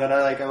 And then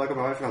I look at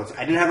my wife and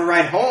I didn't have a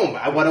ride home.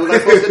 What was I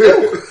supposed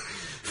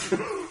to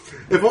do?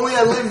 If only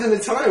I lived in a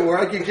time where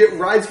I could get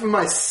rides from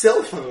my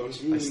cell phone.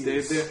 I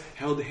stayed there,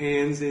 held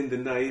hands in the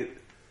night.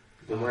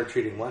 They weren't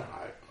treating one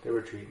heart. They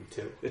were treating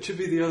 2. It should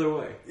be the other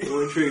way. They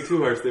weren't treating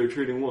 2 hearts, they were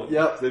treating 1.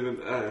 Yep. They've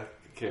been,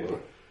 can't.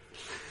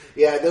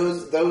 Yeah,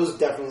 those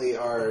definitely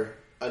are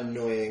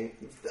annoying.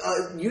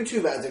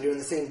 YouTube ads are doing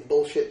the same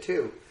bullshit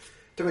too.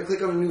 Time I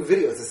click on a new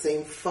video, it's the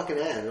same fucking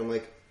ad. I'm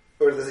like,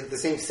 or there's like the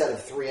same set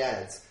of 3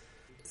 ads.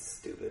 It's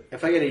stupid.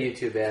 If I get a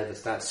YouTube ad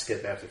that's not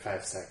skip after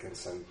 5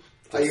 seconds,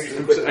 I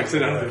usually quit.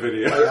 Exit out of the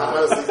video.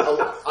 Honestly,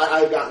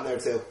 I've gotten there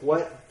too.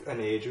 what an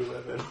age you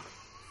live in.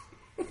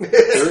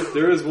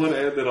 There is one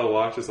ad that I'll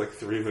watch. It's like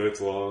 3 minutes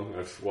long.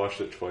 I've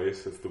watched it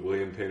twice. It's the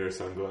William Painter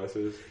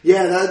sunglasses.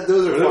 Yeah,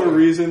 those are For whatever fun.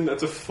 reason,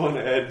 that's a fun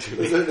ad to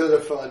me. Those are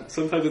fun.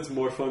 Sometimes it's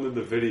more fun than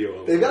the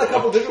video. They've got a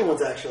couple different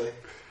ones actually.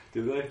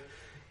 Did they?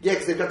 Yeah,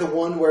 because they've got the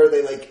one where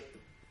they like.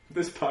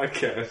 This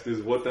podcast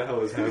is what the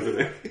hell is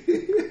happening?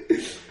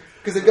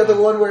 Because they've got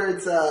the one where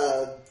it's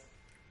the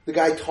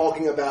guy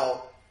talking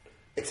about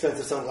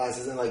expensive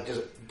sunglasses and like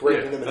just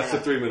breaking them in that's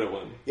half. the 3-minute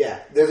one. Yeah,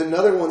 there's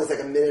another one that's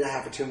like a minute and a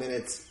half or 2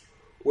 minutes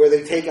where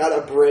they take out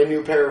a brand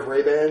new pair of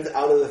Ray-Bans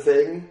out of the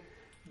thing,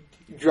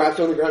 drops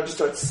it on the ground, just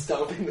starts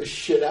stomping the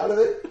shit out of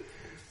it.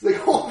 It's like,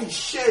 holy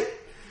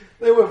shit,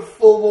 they went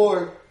full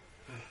bore.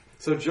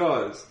 So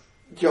Jaws.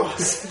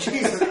 Jaws,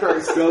 Jesus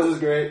Christ. Jaws is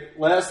great.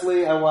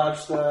 Lastly, I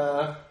watched...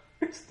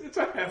 It's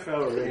a half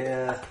hour. Right?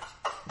 Yeah.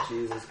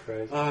 Jesus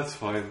Christ. Oh, that's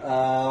fine.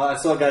 I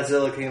saw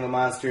Godzilla King of the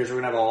Monsters.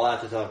 We're going to have a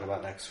lot to talk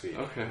about next week.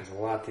 Okay. There's a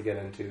lot to get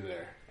into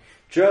there.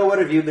 Joe, what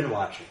have you been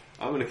watching?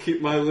 I'm going to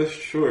keep my list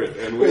short.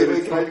 And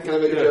Wait, can I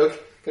make a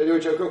joke? Can I do a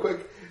joke real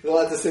quick? They'll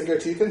have to sink our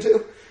teeth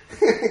into?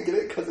 Get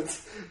it? Because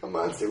it's a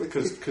monster with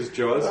teeth. Because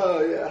Jaws?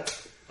 Oh, yeah.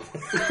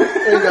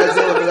 And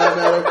Godzilla, for that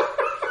matter.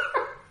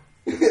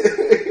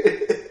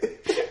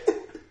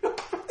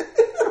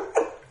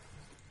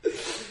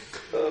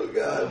 Oh,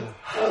 God.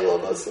 I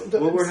love us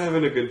sometimes. Well, we're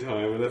having a good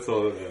time, and that's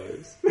all that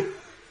matters.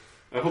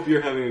 I hope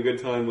you're having a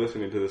good time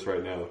listening to this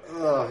right now.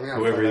 Oh, yeah.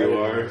 Whoever you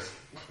are.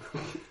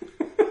 Going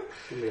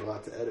to be a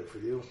lot to edit for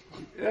you.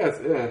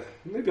 Yeah.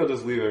 Maybe I'll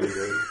just leave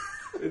everything.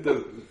 It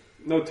does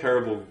no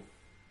terrible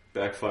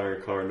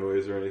backfiring car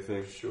noise or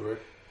anything. Sure.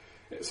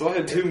 So I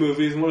had 2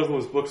 movies, and one of them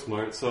was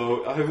Booksmart.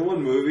 So I have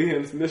 1 movie,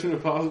 and it's Mission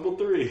Impossible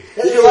 3.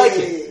 Did you like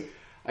it?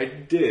 I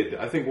did.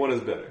 I think 1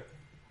 is better.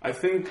 I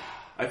think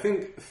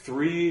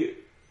 3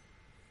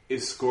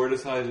 is scored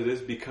as high as it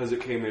is because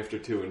it came after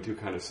 2, and 2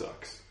 kind of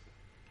sucks.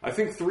 I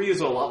think 3 is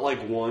a lot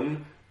like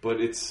 1, but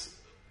it's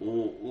a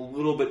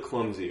little bit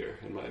clumsier,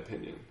 in my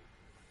opinion.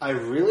 I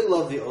really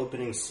love the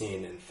opening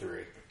scene in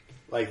 3.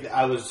 Like,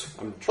 I was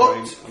I'm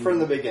from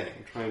the beginning.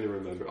 I'm trying to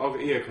remember. Oh,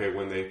 yeah, okay,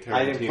 when they I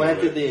Tarantino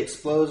implanted it. the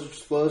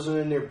explosion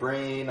in your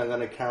brain. I'm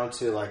going to count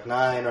to like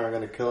 9, or I'm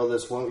going to kill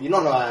this woman. You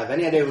don't know. I have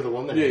any idea who the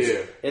woman is.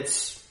 Yeah.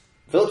 It's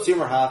Philip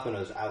Seymour Hoffman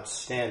was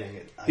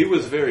outstanding. He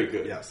was very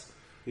good. Yes.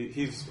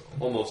 He's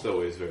almost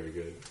always very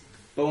good.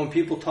 But when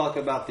people talk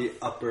about the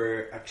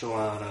upper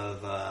echelon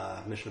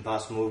of Mission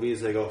Impossible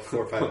movies, they go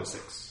 4, 5, and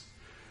 6.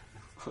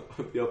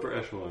 The upper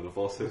echelon of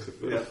all 6 of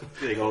them. Yep,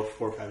 they go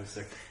 4, 5, and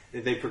 6.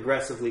 They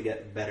progressively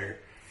get better.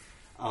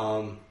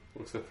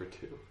 Except for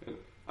 2. And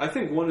I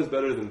think 1 is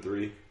better than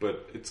 3,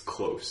 but it's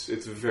close.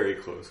 It's very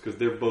close, because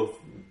they're both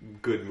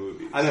good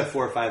movies. I meant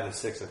 4, 5, and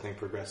 6, I think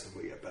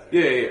progressively get better.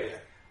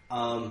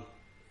 Yeah.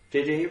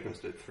 J.J. Abrams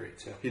did 3,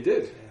 too. He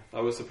did. Yeah.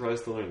 I was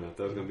surprised to learn that.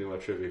 That was going to be my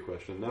trivia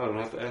question. Now I don't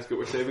have to ask it.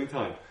 We're saving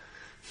time.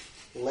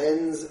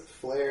 Lens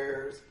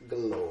flares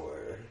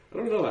galore. I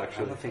don't know,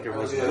 actually. I don't think it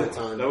was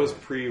that was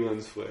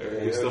pre-lens flare.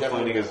 Yeah, He's still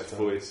finding his time.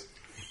 voice.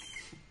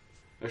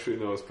 Actually,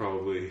 no, it's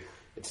probably...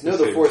 It's no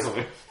the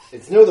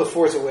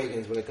Force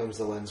Awakens when it comes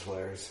to lens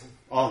flares.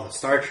 All the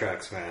Star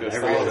Treks, man. Yeah, Every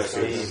Star other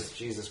Trek. scene.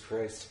 Jesus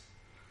Christ.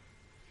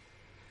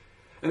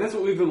 And that's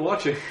what we've been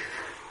watching.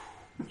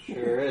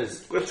 Sure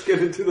is. Let's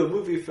get into the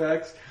movie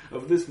facts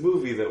of this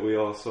movie that we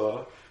all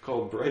saw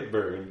called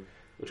Brightburn,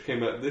 which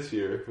came out this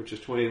year, which is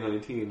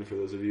 2019 for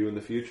those of you in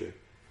the future.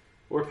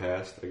 Or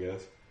past, I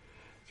guess.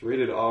 It's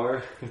rated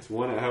R. It's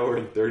 1 hour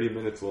and 30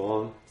 minutes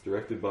long. It's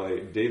directed by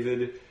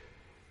David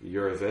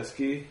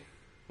Yarovesky.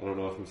 I don't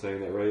know if I'm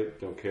saying that right.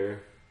 Don't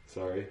care.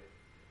 Sorry.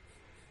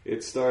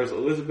 It stars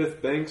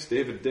Elizabeth Banks,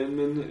 David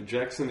Denman,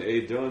 Jackson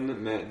A.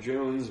 Dunn, Matt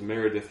Jones,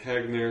 Meredith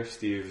Hagner,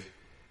 Steve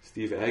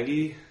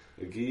Agee,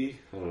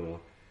 I don't know,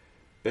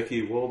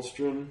 Becky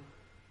Waldstrom,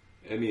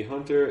 Emmy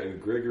Hunter,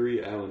 and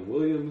Gregory Allen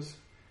Williams.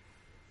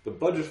 The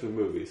budget for the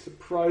movie,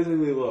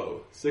 surprisingly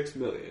low, $6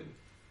 million.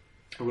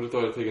 I would have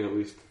thought it would taken at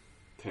least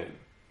 10.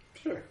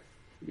 Sure.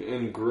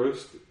 And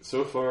grossed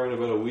so far in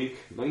about a week,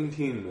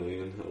 $19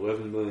 million,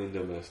 $11 million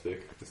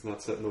domestic. It's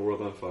not setting the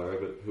world on fire,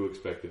 but who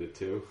expected it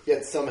to?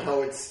 Yet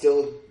somehow it's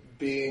still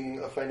being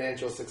a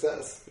financial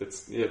success.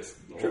 It's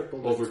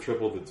Tripled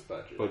tripled its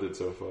budget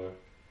so far.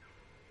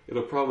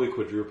 It'll probably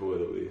quadruple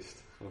it at least.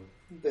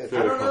 I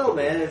I don't know,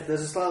 man. If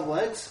does it still have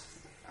legs?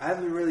 I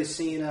haven't really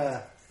seen.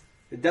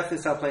 It definitely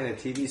stopped playing in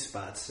TV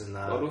spots, and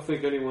I don't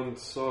think anyone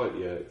saw it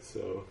yet,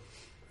 so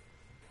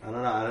I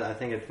don't know. I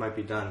think it might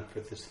be done for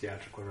this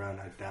theatrical run.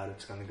 I doubt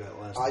it's going to go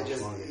last I much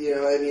just, longer.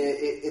 I mean,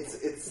 it's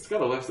it's got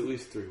to last at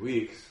least 3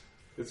 weeks.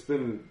 It's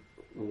been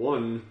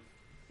one.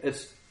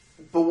 It's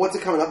But what's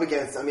it coming up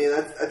against? I mean,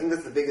 I think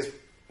that's the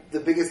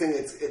biggest thing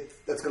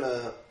that's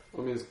gonna.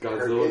 I mean, is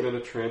Godzilla going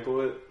to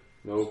trample it?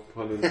 No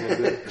pun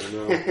intended.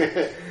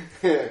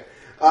 No.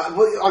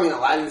 Well, I mean,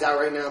 Aladdin's out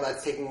right now.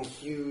 That's taking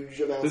huge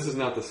amounts. This is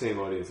not the same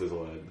audience as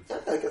Aladdin.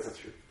 I guess that's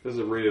true. This is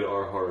a rated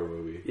R horror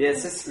movie. yeah.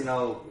 It's just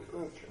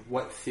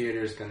what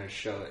theater's going to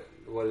show it.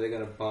 What are they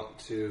going to bump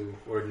to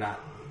or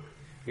not?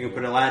 You can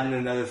put Aladdin in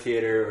another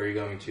theater, or you're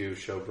going to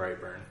show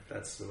Brightburn.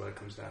 That's what it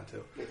comes down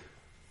to.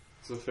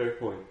 It's a fair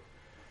point.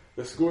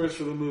 The scores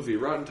for the movie: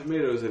 Rotten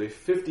Tomatoes at a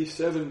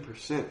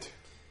 57%.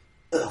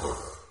 Ugh.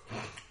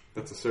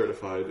 That's a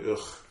certified ugh.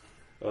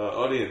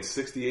 Audience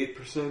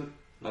 68%.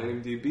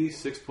 IMDb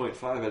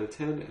 6.5 out of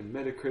 10, and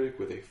Metacritic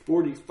with a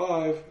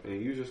 45 and a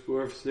user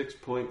score of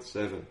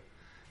 6.7.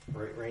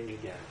 Bright range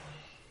again.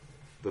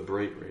 The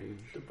bright range.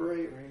 The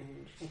bright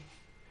range.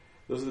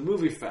 Those are the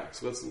movie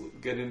facts. Let's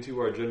get into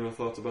our general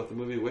thoughts about the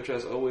movie, which,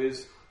 as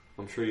always,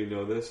 I'm sure you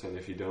know this, and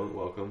if you don't,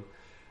 welcome.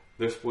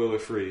 They're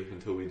spoiler-free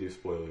until we do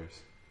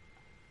spoilers.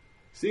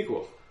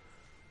 Sequel.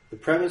 The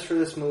premise for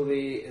this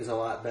movie is a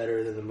lot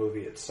better than the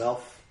movie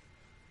itself.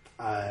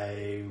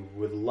 I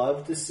would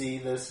love to see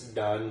this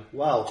done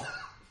well,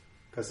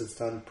 because it's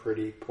done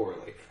pretty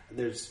poorly.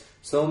 There's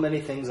so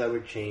many things I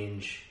would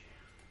change,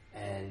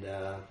 and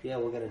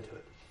we'll get into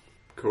it.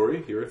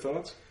 Corey, your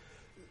thoughts?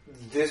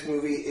 This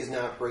movie is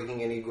not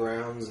breaking any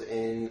grounds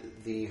in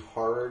the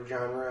horror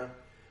genre,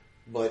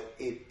 but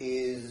it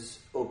is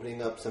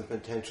opening up some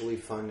potentially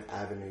fun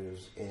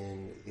avenues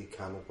in the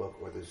comic book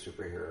or the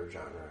superhero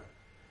genre.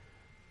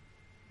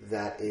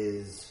 That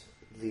is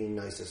the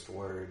nicest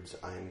words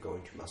I am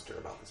going to muster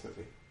about this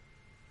movie.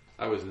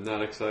 I was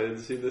not excited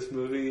to see this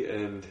movie,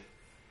 and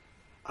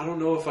I don't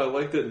know if I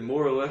liked it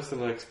more or less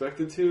than I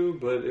expected to,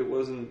 but it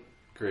wasn't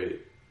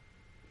great.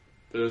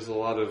 There's a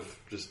lot of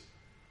just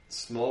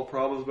small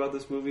problems about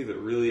this movie that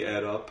really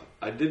add up.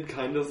 I did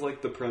kind of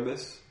like the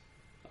premise.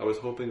 I was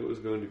hoping it was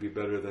going to be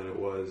better than it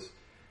was.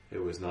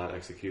 It was not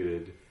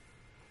executed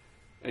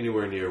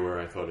anywhere near where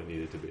I thought it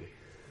needed to be.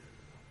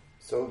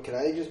 So, can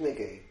I just make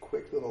a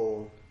quick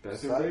little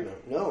Bathroom side break?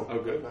 note? No. Oh,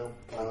 good.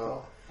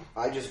 No.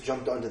 I just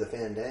jumped onto the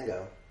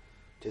Fandango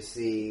to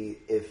see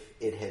if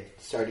it had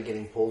started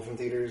getting pulled from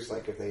theaters,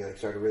 like if they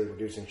started really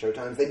reducing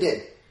showtimes. They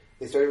did.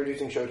 They started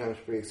reducing showtimes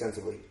pretty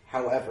extensively.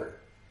 However,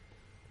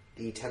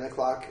 the 10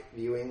 o'clock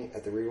viewing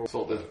at the Regal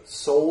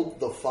sold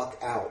the fuck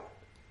out.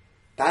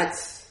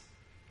 That's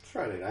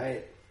Friday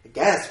night. I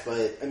guess,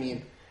 but I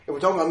mean, if we're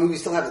talking about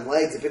movies still having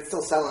legs, if it's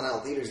still selling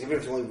out theaters, even if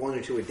it's only 1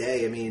 or 2 a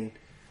day, I mean,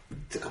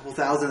 it's a couple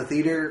thousand a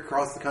theater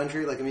across the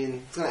country. Like, I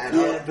mean, it's gonna add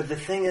up. Yeah, but the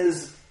thing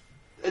is,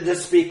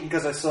 just speaking,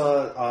 because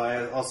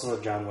I also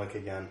saw John Wick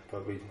again,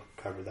 but we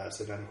covered that,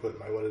 so I didn't include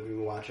what have we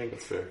been watching.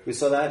 That's fair. We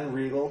saw that in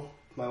Regal,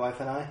 my wife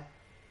and I.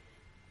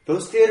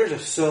 Those theaters are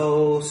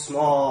so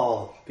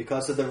small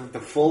because of the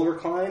full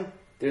recline.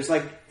 There's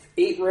like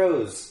 8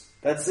 rows.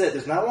 That's it.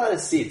 There's not a lot of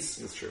seats.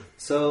 That's true.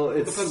 So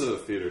It depends on the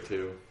theater,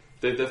 too.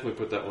 They definitely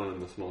put that one in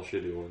the small,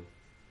 shitty one.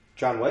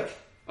 John Wick?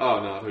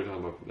 Oh, no, I thought you were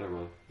talking about... Never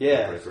mind.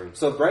 Yeah. Brightburn.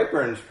 So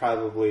Brightburn's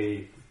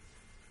probably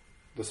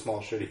the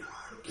small shitty.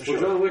 Well,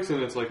 John Wick's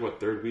in its, like, what,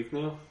 3rd week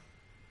now?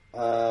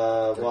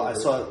 Well, I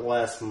saw it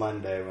last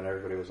Monday when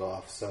everybody was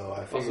off, so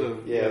I figured...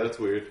 Also, yeah, that's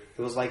weird.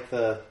 It was like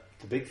the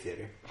big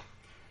theater.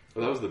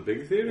 Oh, that was the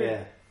big theater?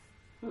 Yeah.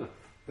 Huh.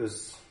 It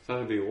was... So that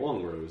would be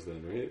long rows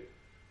then, right?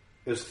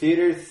 It was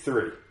Theater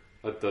 3.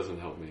 That doesn't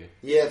help me.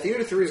 Yeah,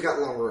 Theater 3's got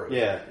long rows.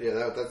 Yeah.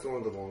 Yeah, that's one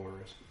of the long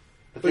rows.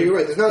 But you're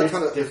right, there's not a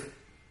ton of...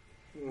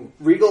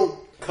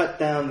 Regal cut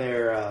down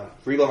their...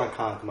 Regal and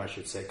Concom, I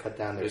should say, cut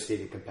down their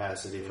seating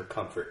capacity for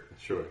comfort.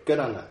 Sure. Good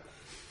on that.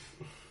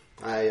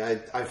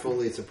 I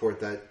fully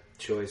support that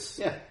choice.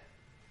 Yeah.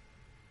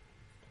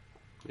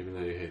 Even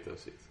though you hate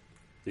those seats.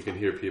 You can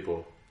hear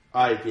people,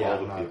 I'm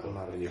people,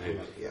 not and you hate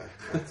it. Yeah,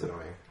 that's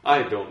annoying.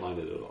 I don't mind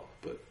it at all,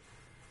 but...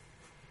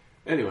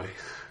 Anyway,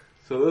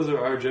 so those are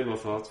our general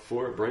thoughts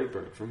for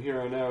Brightburn. From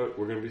here on out,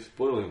 we're going to be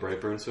spoiling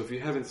Brightburn, so if you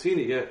haven't seen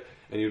it yet,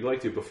 and you'd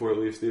like to before it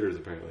leaves theaters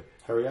apparently,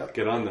 Hurry up.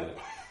 get on that.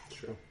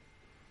 True.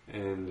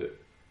 And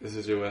this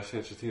is your last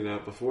chance to tune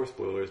out before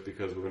spoilers,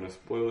 because we're going to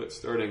spoil it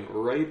starting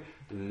right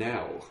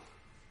now.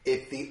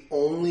 If the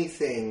only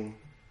thing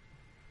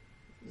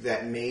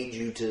that made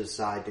you to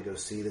decide to go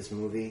see this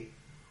movie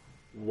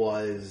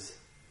was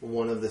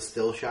one of the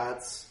still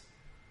shots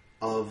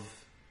of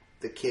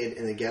the kid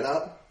in the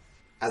get-up,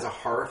 as a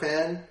horror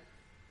fan,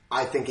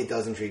 I think it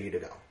does intrigue you to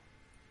go.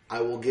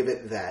 I will give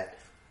it that.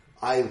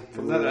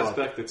 From that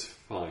aspect, it's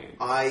fine.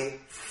 I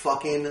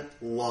fucking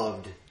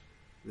loved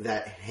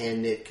that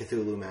hand-knit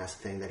Cthulhu mask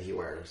thing that he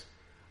wears.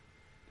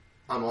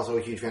 I'm also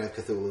a huge fan of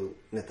Cthulhu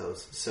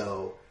mythos,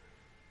 so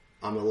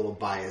I'm a little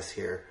biased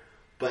here.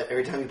 But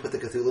every time he put the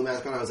Cthulhu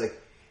mask on, I was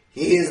like,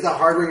 he is the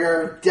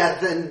harbinger of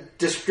death and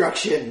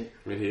destruction.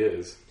 I mean, he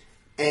is.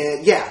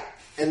 And yeah,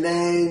 and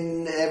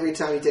then every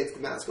time he takes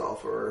the mask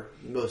off, or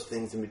most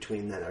things in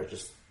between that are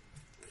just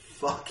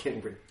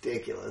fucking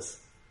ridiculous.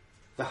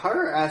 The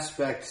horror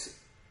aspect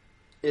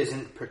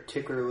isn't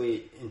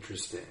particularly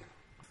interesting.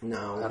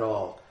 No. At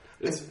all.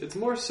 It's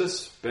more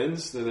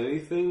suspense than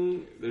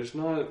anything. There's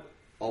not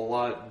a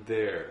lot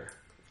there.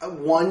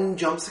 One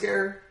jump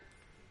scare?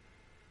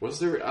 Was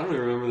there? I don't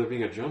even remember there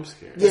being a jump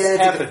scare. Yeah,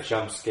 It's half a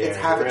jump scare. It's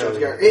half a jump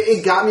really. scare.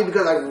 It got me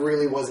because I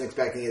really wasn't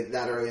expecting it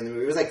that early in the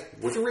movie. It was like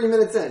 3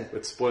 minutes in.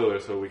 It's spoiler,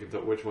 so we can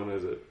tell which one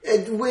is it.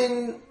 And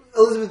when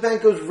Elizabeth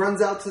Banks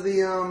runs out to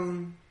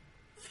the,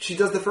 she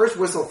does the first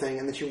whistle thing,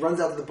 and then she runs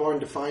out to the barn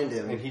to find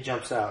him. And he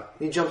jumps out.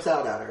 He jumps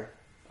out at her.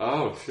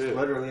 Oh shit!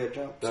 Literally a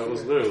jump That scare.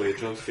 was literally a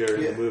jump scare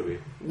in Yeah. the movie.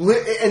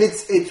 And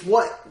it's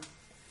what?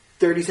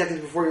 30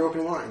 seconds before your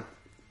opening line.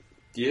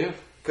 Yeah.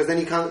 Because then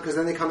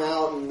they come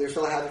out and they're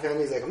still a happy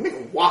family. He's like, I'm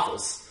making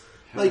waffles.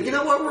 Hell Like, yeah. you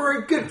know what?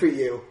 We're good for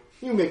you.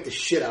 You make the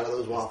shit out of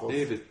those waffles.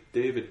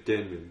 David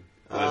Denman.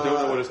 And I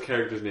don't know what his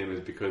character's name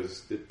is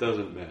because it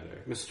doesn't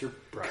matter. Mr.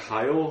 Bright.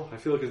 Kyle? I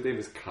feel like his name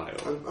is Kyle.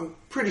 I'm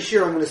pretty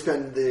sure I'm going to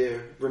spend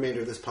the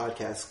remainder of this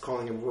podcast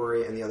calling him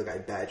Rory and the other guy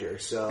Badger.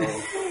 So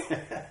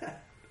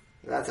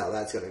that's how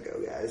that's going to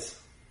go, guys.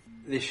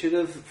 They should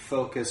have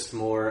focused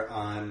more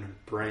on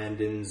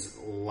Brandon's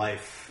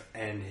life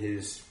and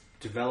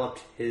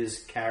developed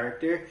his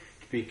character,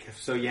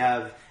 so you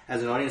have,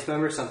 as an audience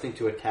member, something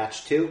to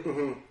attach to.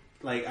 Mm-hmm.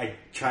 Like, I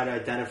try to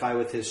identify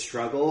with his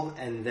struggle,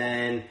 and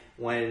then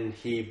when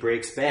he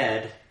breaks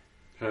bad,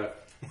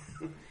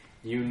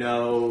 you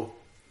know,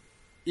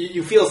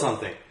 you feel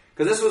something.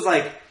 Because this was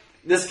like,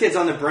 this kid's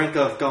on the brink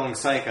of going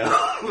psycho.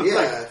 Yeah.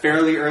 Like,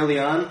 fairly early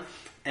on.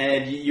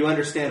 And you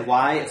understand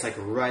why. It's like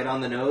right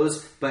on the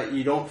nose, but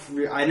you don't.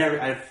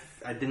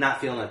 I did not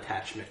feel an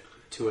attachment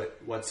to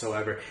it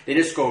whatsoever. They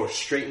just go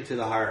straight into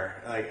the horror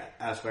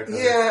aspect of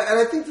it. Yeah, and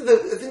I think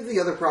the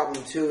other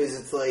problem too is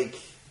it's like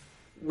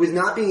with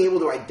not being able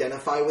to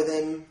identify with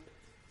him,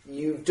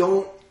 you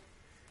don't.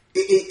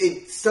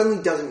 It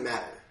suddenly doesn't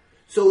matter.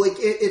 So like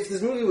if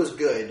this movie was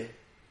good,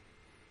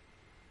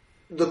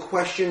 the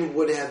question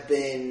would have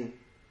been: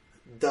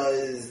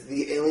 does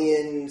the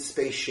alien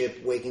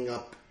spaceship waking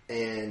up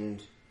and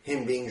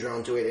him being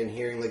drawn to it and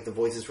hearing like the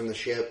voices from the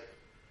ship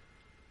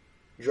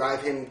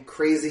drive him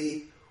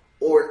crazy,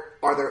 or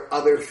are there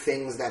other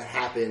things that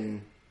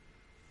happen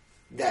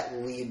that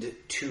lead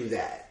to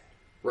that,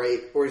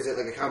 right? Or is it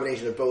like a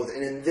combination of both?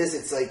 And in this,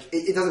 it's like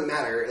it doesn't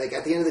matter. Like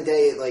at the end of the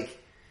day, like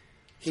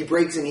he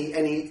breaks and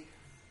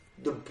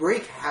the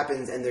break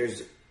happens and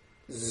there's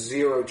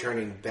zero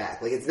turning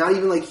back. Like it's not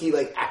even like he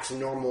like acts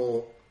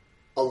normal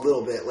a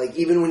little bit. Like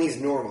even when he's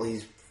normal,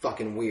 he's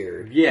fucking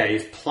weird. Yeah,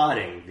 he's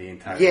plotting the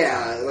entire time.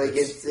 Yeah, like He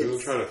it's doesn't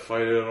try to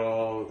fight it at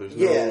all.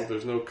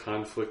 There's no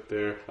conflict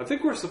there. I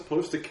think we're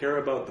supposed to care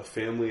about the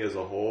family as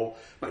a whole,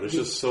 but it's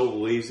just so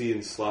lazy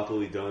and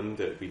sloppily done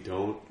that we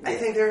don't. I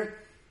think they're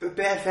a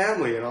bad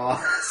family in all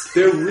honesty.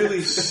 They're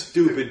really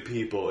stupid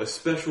people,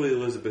 especially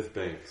Elizabeth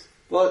Banks.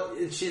 Well,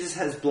 she just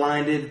has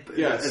blinded.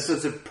 Yes. So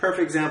it's a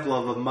perfect example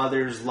of a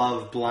mother's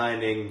love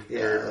blinding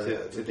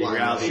her to the blind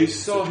reality. She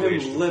saw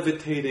situation. him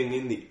levitating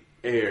in the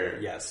air.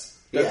 Yes.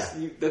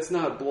 That's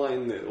not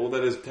blindness. Well,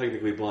 that is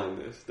technically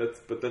blindness.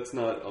 But that's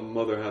not a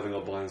mother having a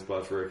blind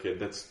spot for a kid.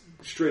 That's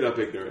straight up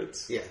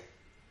ignorance. Yeah.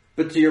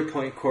 But to your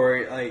point,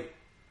 Corey, like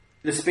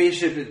the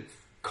spaceship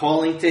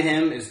calling to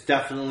him is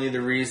definitely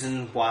the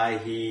reason why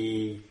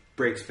he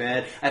breaks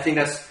bad. I think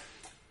that's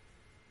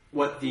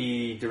what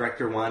the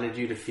director wanted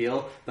you to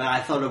feel, but I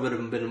thought it would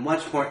have been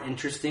much more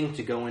interesting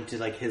to go into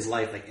like his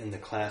life, like in the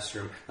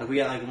classroom. Like we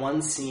got like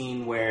one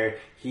scene where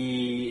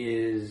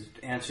he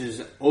answers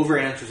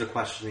a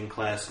question in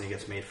class and he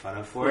gets made fun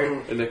of for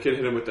it. And that kid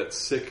hit him with that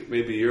sick,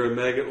 maybe you're a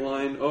maggot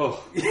line.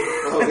 Oh,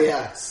 Oh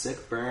yeah.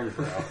 Sick burn,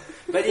 bro.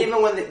 But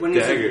even when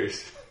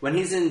daggers. when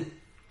he's in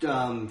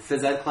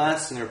phys ed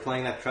class and they're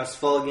playing that trust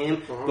fall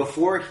game,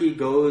 before he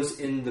goes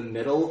in the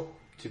middle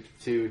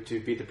to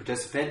be the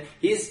participant,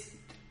 he's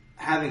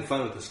having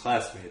fun with his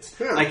classmates.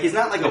 Yeah. Like he's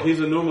not like He's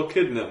a normal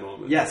kid in that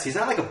moment. Yes, he's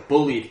not like a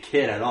bullied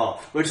kid at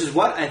all, which is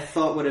what I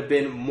thought would have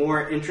been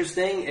more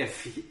interesting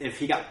if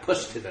he got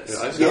pushed to this.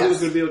 Yeah, I thought it was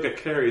going to be like a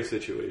Carrie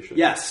situation.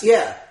 Yes.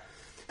 Yeah.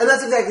 And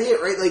that's exactly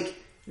it, right? Like,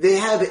 they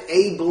have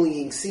a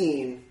bullying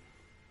scene,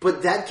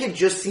 but that kid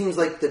just seems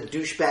like the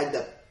douchebag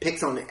that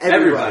picks on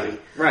everybody.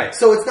 Right.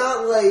 So it's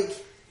not like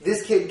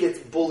this kid gets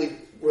bullied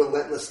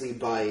relentlessly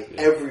by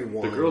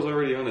everyone. The girl's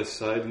already on his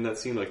side in that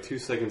scene. Like 2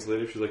 seconds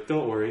later, she's like,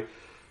 "Don't worry,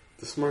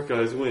 the smart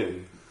guys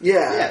win."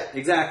 Yeah. Yeah,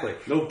 exactly.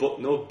 No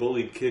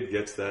bullied kid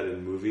gets that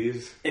in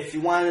movies. If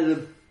you wanted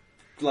to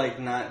like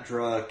not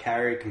draw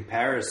Carrie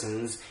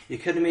comparisons, you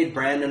could have made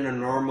Brandon a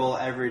normal,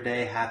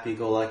 everyday,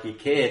 happy-go-lucky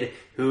kid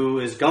who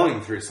is going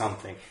through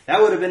something.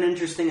 That would have been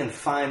interesting and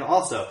fine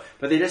also.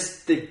 But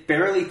they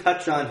barely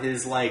touch on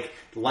his like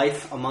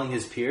life among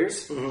his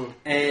peers,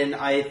 and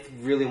I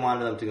really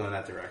wanted them to go in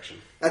that direction.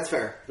 That's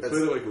fair. They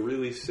played it like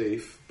really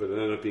safe, but it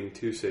ended up being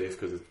too safe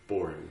because it's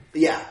boring.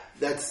 Yeah,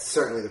 that's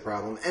certainly the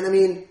problem. And I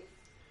mean,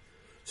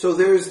 so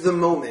there's the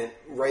moment,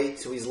 right?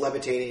 So he's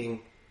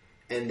levitating,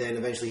 and then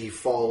eventually he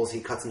falls. He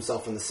cuts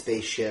himself on the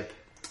spaceship.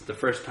 The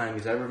first time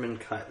he's ever been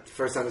cut.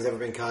 First time he's ever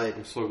been cut.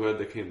 I'm so glad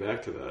they came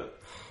back to that.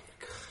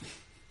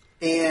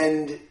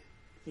 And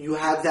you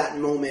have that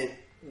moment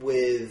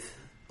with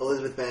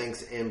Elizabeth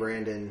Banks and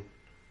Brandon.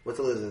 What's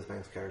Elizabeth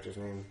Banks' character's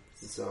name?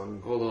 It's,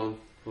 Hold on.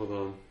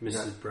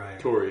 Mrs. Breyer.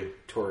 Tori.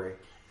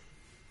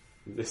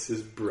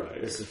 Mrs.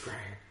 Breyer.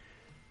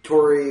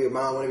 Tori,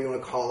 Mom, whatever you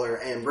want to call her,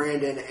 and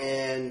Brandon.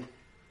 And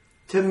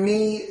to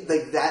me,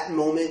 like, that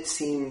moment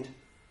seemed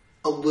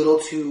a little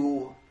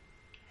too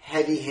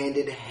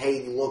heavy-handed.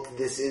 Hey, look,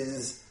 this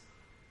is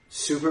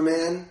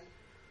Superman.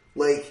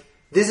 Like,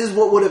 this is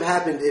what would have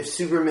happened if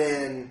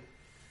Superman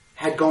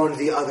had gone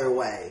the other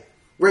way.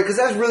 Right, because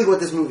that's really what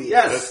this movie is.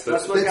 Yes,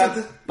 that's what got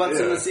the, butts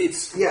in the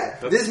seats. Yeah,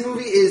 this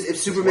movie is if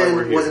Superman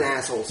we're was here. an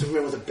asshole.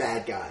 Superman was a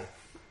bad guy.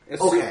 If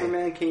Okay.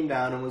 Superman came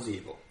down and was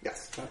evil.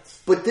 Yes.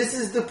 But this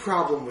is the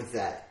problem with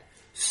that.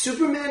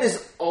 Superman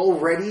is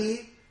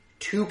already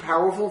too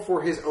powerful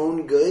for his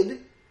own good,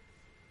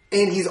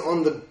 and he's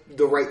on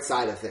the right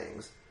side of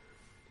things.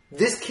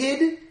 This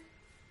kid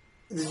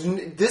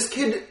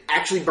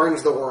actually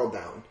burns the world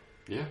down.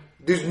 Yeah.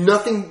 There's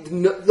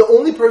nothing... the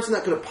only person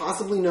that could have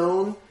possibly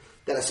known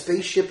that a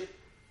spaceship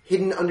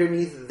hidden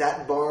underneath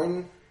that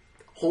barn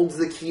holds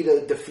the key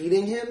to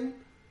defeating him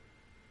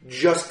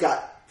just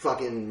got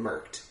fucking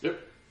murked. Yep.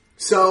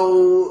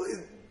 So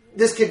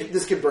this kid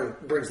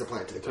brings the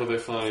planet to the Until ground.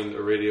 they find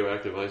a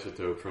radioactive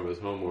isotope from his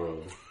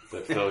homeworld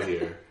that fell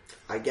here.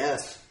 I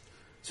guess.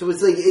 So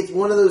it's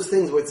one of those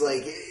things where it's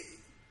like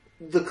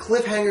the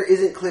cliffhanger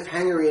isn't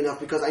cliffhangery enough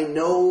because I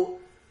know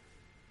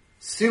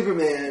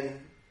Superman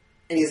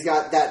and he's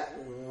got that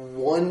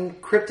one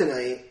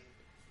kryptonite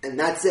and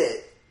that's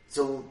it.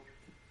 So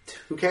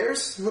who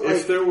cares?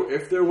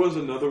 If there was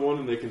another one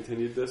and they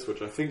continued this,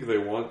 which I think they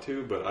want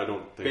to, but I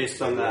don't think Based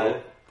they on will.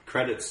 that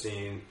credit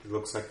scene, it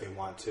looks like they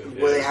want to.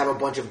 Where they have a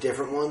bunch of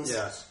different ones?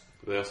 Yes.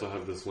 They also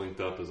have this linked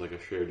up as like a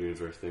shared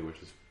universe thing,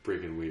 which is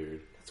freaking weird.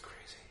 That's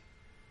crazy.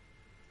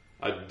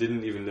 I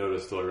didn't even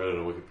notice till I read it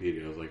on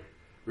Wikipedia. I was like,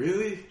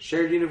 really?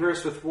 Shared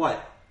universe with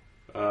what?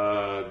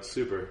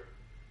 Super.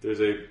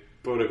 There's a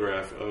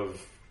photograph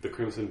of the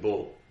Crimson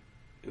Bolt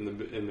in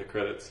the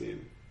credit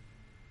scene.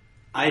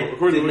 I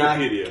According did to not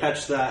Wikipedia.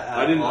 catch that at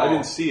I all.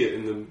 didn't see it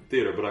in the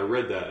theater, but I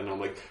read that and I'm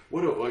like,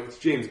 like it's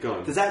James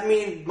Gunn. Does that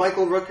mean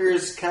Michael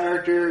Rooker's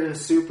character in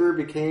Super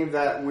became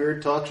that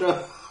weird talk show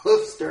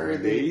host?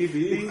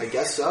 Maybe. I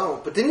guess so.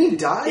 But didn't he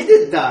die? He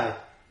did die.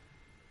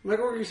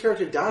 Michael Rooker's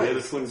character He died. had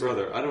a twin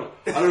brother. I don't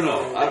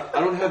know. I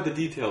don't have the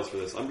details for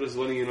this. I'm just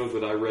letting you know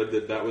that I read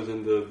that was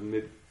in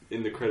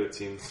the credit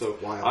scene. So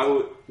Wild.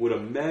 I would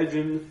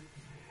imagine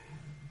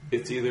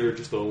it's either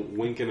just a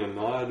wink and a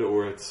nod,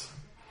 or it's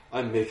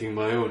I'm making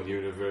my own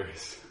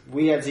universe.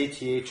 We at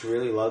ZTH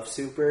really love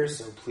Super,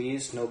 so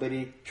please,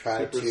 nobody try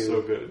Super's to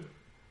so good.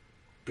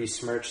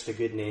 besmirch the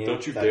good name.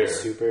 Don't you that dare is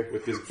Super.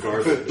 with this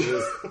garbage.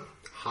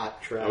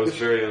 hot trash. I was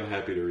very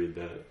unhappy to read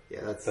that.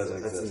 Yeah, that's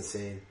exist.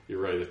 insane. You're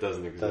right, it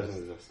doesn't exist.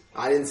 Doesn't exist.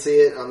 I didn't see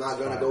it. I'm not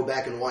going to go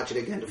back and watch it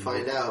again to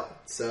find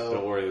out. So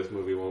Don't worry, this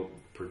movie won't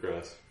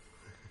progress.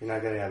 You're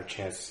not going to have a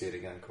chance to see it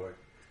again, Corey.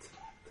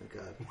 thank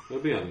God.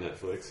 It'll be on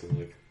Netflix in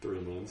like 3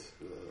 months.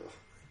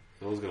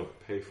 No one's going to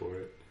pay for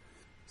it.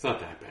 It's not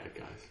that bad,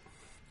 guys.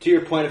 To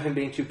your point of him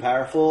being too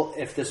powerful,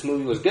 if this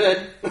movie was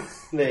good,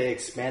 they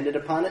expanded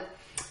upon it,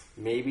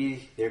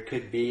 maybe there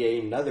could be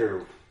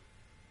another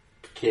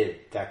kid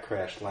that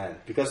crashed land.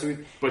 Because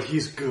But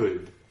he's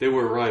good. They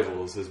were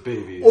rivals as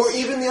babies. Or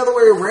even the other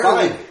way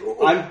around. fine,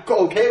 I'm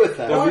okay with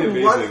that. That'd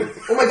be amazing.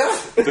 Oh my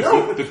God!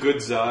 No. The good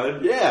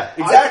Zod. Yeah,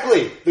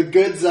 exactly. The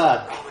good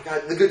Zod. Oh my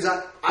God! The good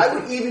Zod. I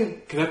would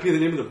even. Can that be the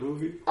name of the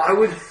movie? I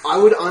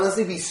would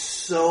honestly be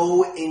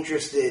so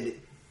interested.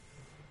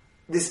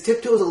 This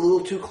tiptoes a little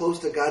too close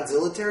to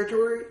Godzilla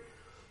territory,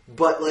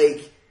 but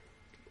like,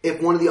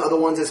 if one of the other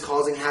ones is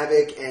causing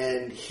havoc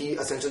and he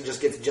essentially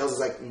just gets jealous,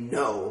 it's like,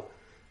 no,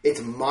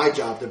 it's my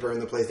job to burn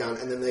the place down,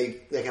 and then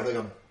they have like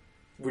a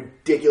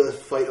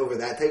ridiculous fight over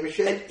that type of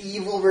shit. An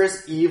evil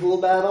versus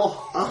evil battle.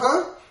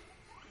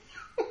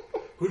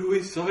 Who do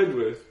we side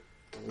with?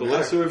 The matter.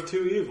 lesser of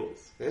two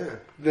evils. Yeah.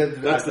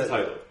 That's the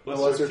title. The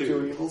lesser of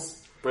two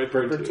evils.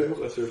 Brightburn 2.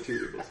 Lesser of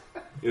two evils.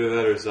 Either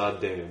that or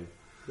Zod Damn.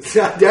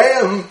 God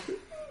damn.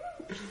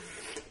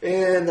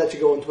 And that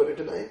should go on Twitter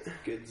tonight.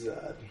 Good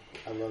Zod.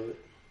 I love it.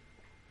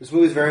 This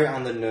movie's very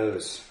on the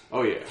nose.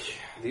 Oh yeah.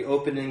 The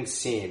opening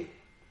scene.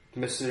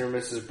 Mr. and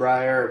Mrs.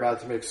 Breyer are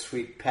about to make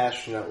sweet,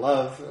 passionate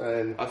love,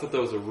 and I thought that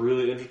was a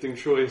really interesting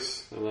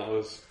choice, and that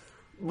was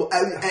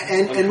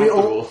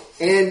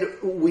and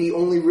we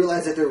only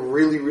realize that they're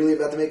really, really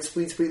about to make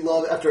sweet, sweet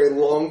love after a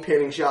long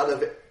panning shot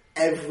of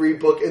every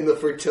book in the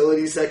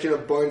fertility section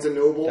of Barnes and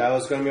Noble. that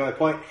was going to be my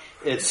point.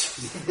 It's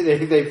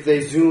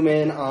they zoom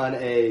in on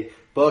a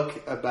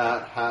book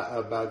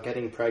about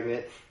getting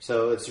pregnant,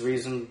 so it's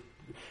reasonable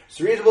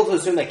to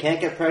assume they can't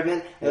get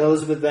pregnant, and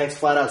Elizabeth Banks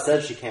flat out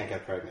said she can't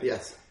get pregnant.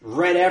 Yes.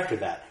 Right after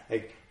that.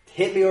 Like,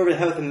 hit me over the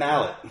head with a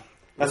mallet.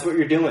 That's what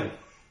you're doing.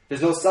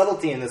 There's no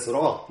subtlety in this at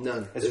all.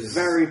 None. It's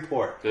very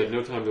poor. they had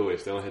no time to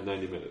waste. They only had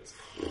 90 minutes.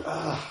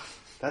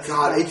 That's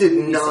God, it did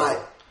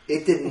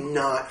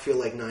not feel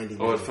like 90 minutes.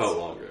 Oh, it felt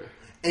longer.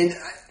 And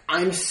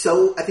I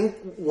think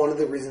one of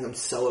the reasons I'm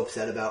so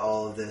upset about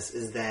all of this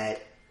is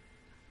that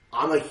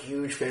I'm a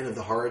huge fan of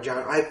the horror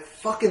genre. I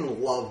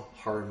fucking love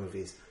horror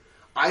movies.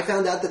 I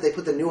found out that they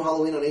put the new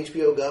Halloween on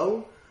HBO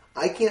Go.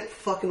 I can't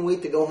fucking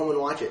wait to go home and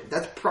watch it.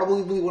 That's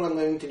probably what I'm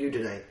going to do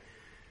tonight.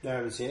 I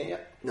haven't seen it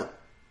yet. No.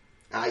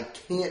 I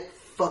can't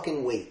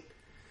fucking wait.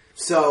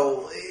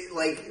 So,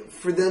 like,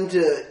 for them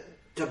to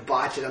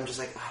botch it, I'm just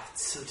like, oh,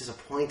 it's so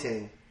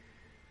disappointing.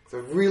 So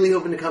I'm really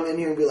hoping to come in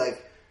here and be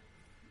like,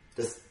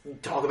 just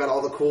talk about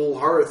all the cool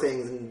horror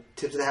things and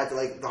tips of the hat to,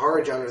 like, the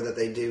horror genre that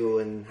they do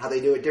and how they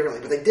do it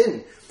differently. But they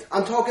didn't.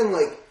 I'm talking,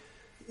 like,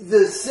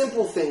 the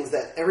simple things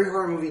that every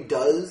horror movie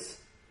does,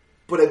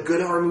 but a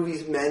good horror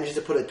movie manages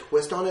to put a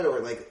twist on it or,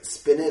 like,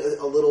 spin it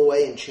a little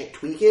way and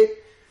tweak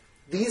it.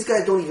 These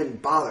guys don't even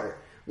bother.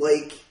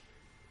 Like,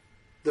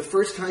 the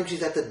first time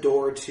she's at the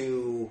door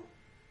to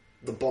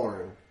the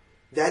barn,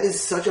 that is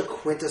such a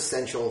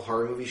quintessential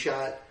horror movie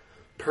shot.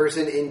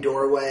 Person in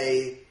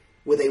doorway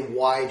with a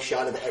wide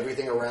shot of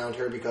everything around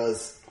her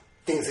because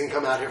things can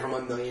come out here from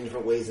a million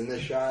different ways in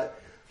this shot.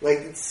 Like,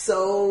 it's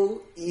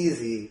so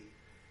easy.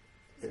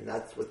 And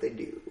that's what they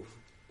do.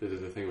 They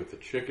did the thing with the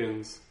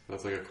chickens.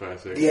 That's like a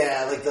classic.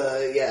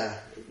 Yeah,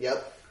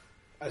 yep.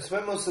 I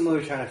spent most of the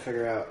movie trying to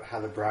figure out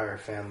how the Breyer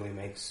family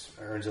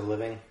earns a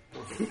living.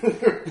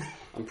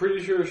 I'm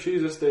pretty sure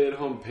she's a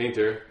stay-at-home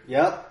painter.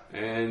 Yep.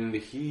 And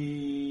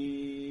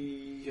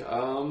he...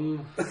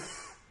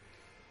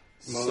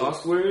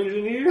 software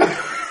engineer?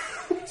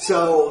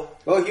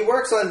 Well, he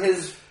works on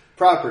his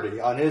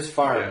property, on his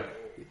farm.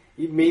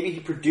 Yeah. Maybe he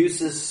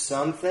produces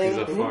something. He's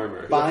a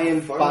farmer. By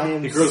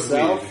himself. He grows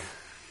weed.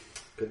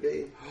 Could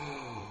be.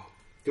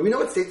 Do we know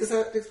what state this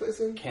takes place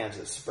in?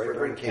 Kansas.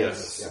 Brightburn,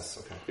 Kansas. Yes. Yes,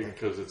 okay.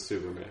 Because it's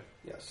Superman.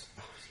 Yes.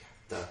 Oh,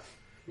 yeah. Duh.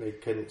 They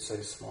couldn't say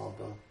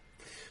Smallville.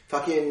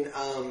 Fucking, I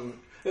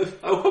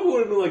hope it would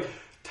have been like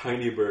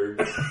Tiny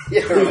Bird.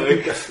 Yeah.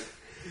 Like,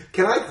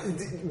 Can I...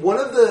 One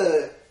of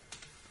the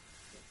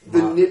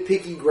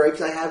nitpicky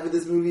gripes I have with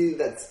this movie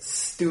that's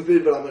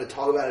stupid, but I'm going to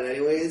talk about it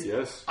anyways.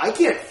 yes. I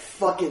can't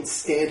fucking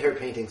stand her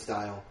painting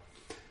style.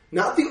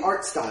 Not the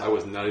art style. I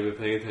was not even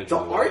paying attention The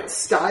to that. art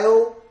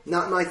style,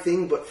 not my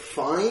thing, but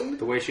fine.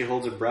 The way she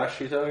holds a brush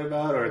you're talking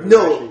about? Or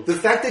No, the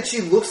fact that she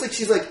looks like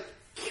she's like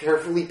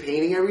carefully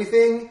painting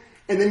everything,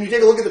 and then you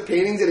take a look at the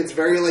paintings and it's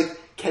very like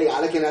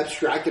chaotic and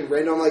abstract and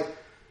random. I'm like,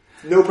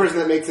 no person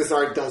that makes this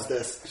art does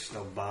this. There's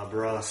no Bob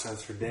Ross,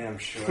 that's for damn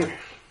sure.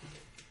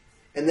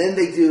 And then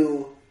they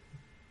do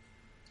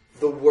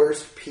the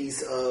worst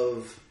piece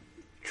of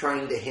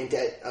trying to hint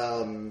at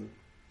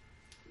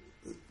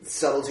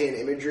subtlety and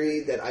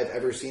imagery that I've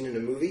ever seen in a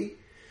movie.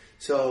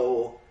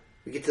 So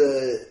we get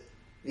to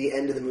the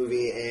end of the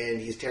movie and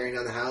he's tearing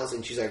down the house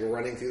and she's like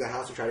running through the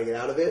house to try to get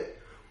out of it.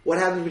 What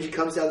happens when she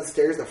comes down the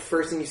stairs? The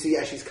first thing you see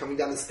as she's coming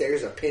down the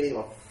stairs is a painting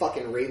of a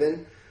fucking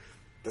raven.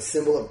 The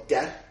symbol of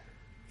death.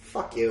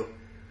 Fuck you.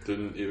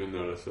 Didn't even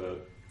notice that.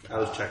 I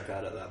was checked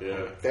out at that point.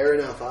 Yeah. Fair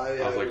enough. I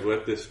was like,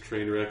 let this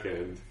train wreck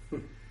end.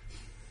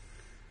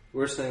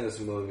 We're saying this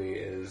movie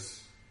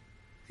is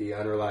the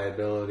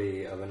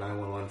unreliability of a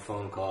 911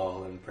 phone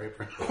call in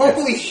Braeburn.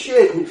 Holy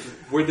shit!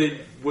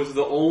 Was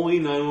the only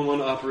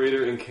 911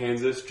 operator in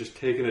Kansas just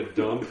taking a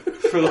dump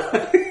for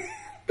like...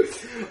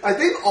 I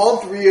think all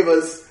three of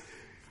us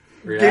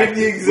Reacted. gave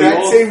the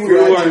exact same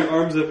threw reaction. our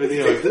arms up in the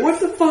air. Like, what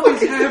the fuck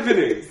is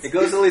happening? It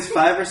goes at least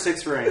 5 or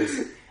 6 rings,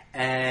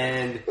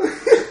 and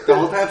the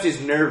whole time she's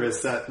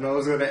nervous that no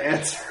one's going to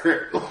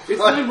answer. It's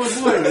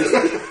 911.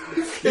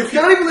 It's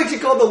not even like she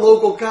called the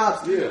local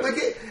cops. Yeah. Like,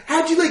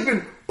 had she like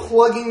been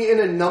plugging in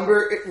a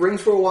number, it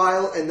rings for a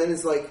while, and then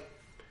it's like,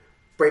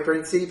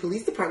 Braeburn City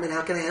Police Department,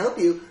 how can I help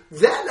you?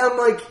 That I'm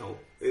like,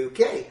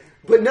 okay,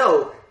 but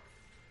no.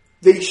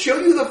 They show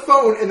you the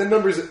phone, and the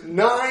number's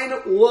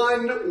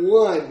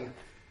 911.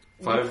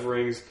 5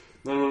 rings.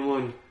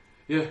 911.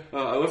 Yeah,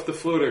 I left the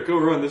floater. Go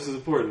run. This is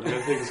important. I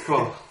gotta take this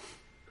call.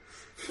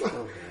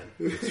 Oh, man.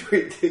 It was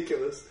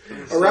ridiculous.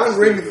 So Around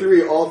ring stupid.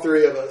 3, all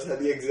 3 of us had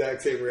the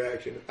exact same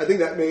reaction. I think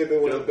that may have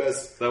been one of the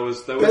best That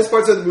was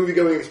parts of the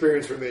movie-going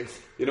experience for me.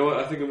 You know what?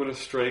 I think I'm going to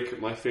strike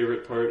my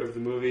favorite part of the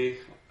movie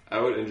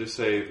out and just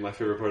say my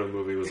favorite part of the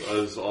movie was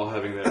us all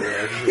having that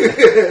reaction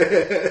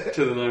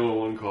to the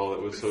 911 call.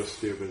 It was so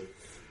stupid.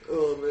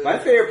 Oh man! My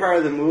favorite part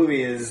of the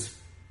movie is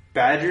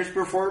Badger's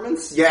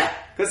performance. Yeah,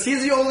 Because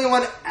he's the only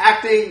one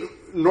acting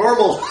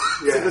normal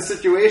to the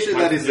situation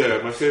that he's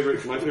in. My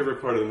favorite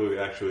part of the movie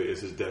actually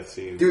is his death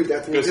scene. dude,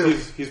 that's me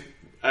Because too. he's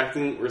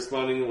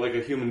responding like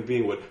a human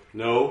being would.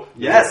 No.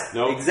 Yes,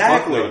 No.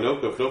 exactly. Fuck no.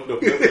 Nope.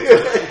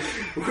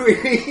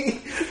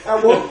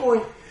 At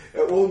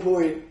one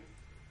point,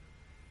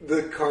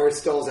 the car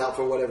stalls out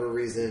for whatever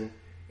reason,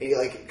 and he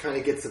like kind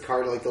of gets the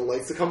car to like the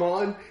lights to come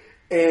on,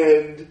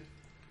 and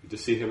To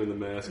see him in the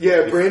mask.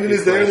 yeah, Brandon he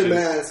is there in the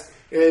flashes. mask,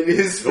 and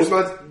his Nope.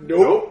 response,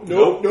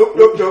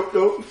 Nope.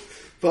 nope.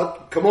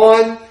 Fuck, come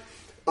on.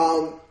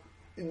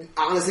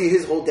 Honestly,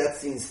 his whole death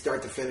scene,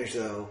 start to finish,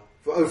 though,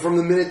 from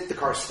the minute the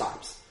car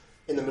stops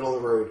in the middle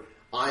of the road,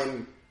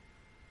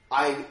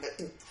 I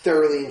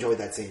thoroughly enjoyed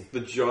that scene. The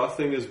jaw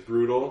thing is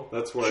brutal.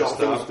 That's why Jaw I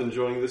stopped thing's-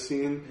 enjoying the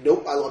scene.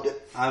 Nope, I loved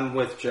it. I'm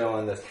with Joe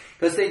on this.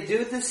 Because they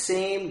do the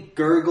same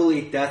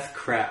gurgly death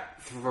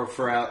crap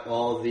throughout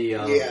all the...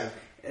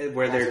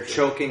 Where they're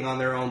choking on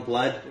their own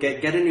blood.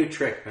 Get a new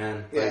trick,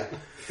 man. Yeah,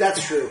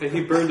 that's true. And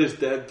he burned his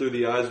dad through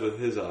the eyes with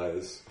his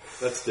eyes.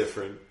 That's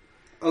different.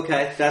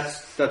 Okay,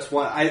 that's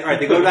one.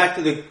 Alright, they go back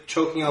to the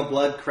choking on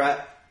blood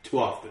crap too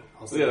often.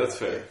 I'll say Yeah, that. that's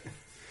fair.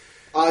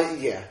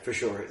 Yeah, for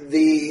sure.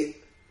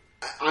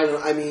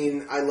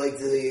 I liked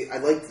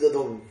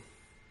the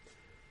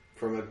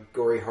from a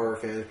gory horror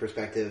fan's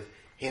perspective,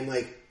 him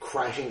like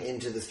crashing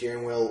into the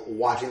steering wheel,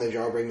 watching the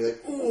jaw break, and be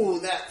like, "Ooh,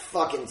 that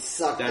fucking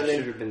sucked." That and should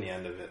then, have been the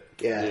end of it.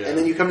 yeah, Yeah. and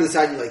then you come to the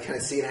side and you like kind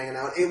of see it hanging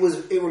out.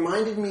 It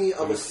reminded me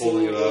of And a he's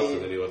holding scene it up, and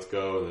in then he lets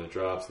go, and then it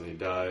drops, and he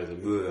dies,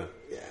 and bleh.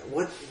 yeah,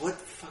 what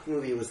fuck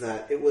movie was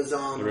that? It was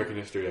American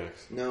History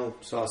X. no,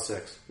 Saw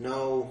 6.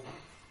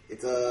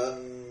 it's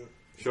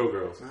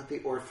Showgirls. not the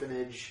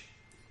orphanage,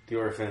 The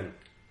Orphan.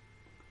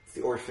 it's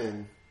the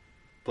orphan.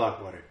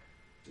 Blackwater.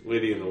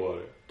 Lady in the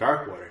Water.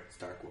 Darkwater. It's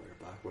Darkwater.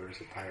 Blackwater's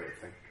a pirate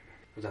thing.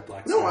 Was that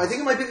Black No, Star? I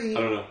think it might be I the.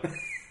 don't know. I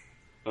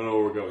don't know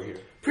where we're going here.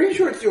 Pretty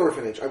sure it's the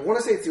orphanage. I want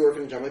to say it's the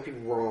orphanage. I might be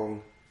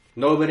wrong.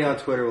 Nobody on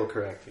Twitter will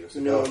correct you. So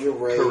No, you're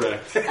right.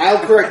 Correct.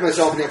 I'll correct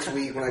myself next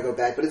week when I go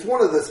back. But it's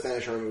one of the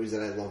Spanish horror movies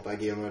that I love by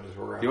Guillermo del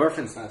Toro. The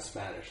Orphan's not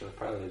Spanish, so it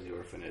probably is The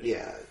Orphanage.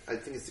 Yeah, I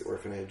think it's the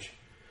orphanage.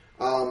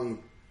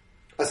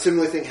 A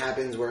similar thing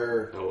happens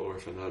where, El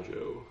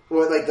Orfanaggio.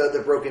 like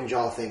the broken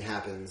jaw thing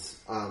happens.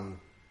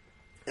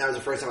 That was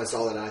the first time I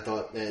saw that, and I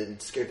thought it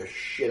scared the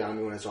shit out of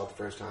me when I saw it the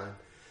first time.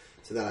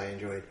 So that I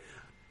enjoyed.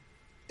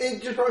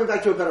 It just brought me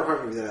back to a better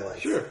horror movie that I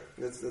like. Sure.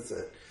 That's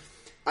it.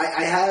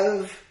 I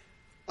have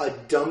a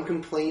dumb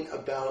complaint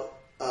about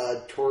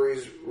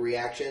Tori's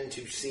reaction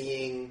to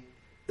seeing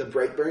the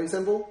Brightburn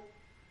symbol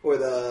or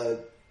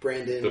the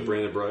Brandon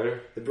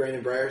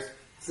Breyer.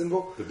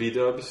 symbol. The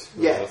B-dubs.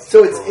 Yeah, that's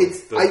so wrong.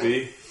 The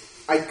B.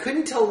 I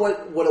couldn't tell what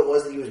it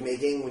was that he was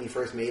making when he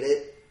first made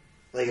it.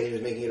 Like, and he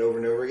was making it over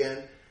and over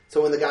again.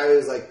 So when the guy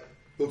was like,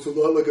 looks a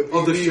lot like a BB.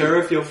 Oh, the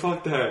sheriff? Yo,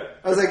 fuck that.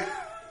 I was like,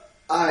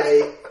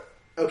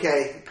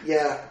 okay,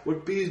 yeah.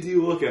 What bees do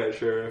you look at,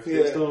 sheriff?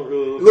 Yeah. Those don't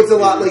really look It looks a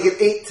like lot bees. like an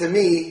 8 to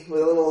me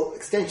with a little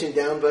extension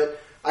down,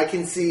 but I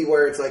can see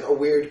where it's like a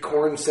weird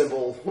corn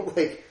symbol.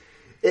 Like,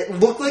 it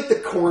looked like the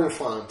corn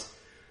font.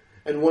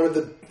 And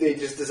they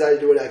just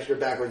decided to do an extra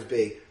backwards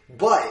B.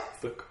 But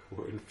The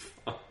corn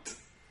font.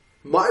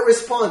 my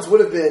response would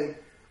have been,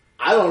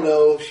 I don't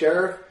know,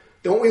 Sheriff.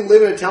 Don't we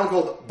live in a town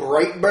called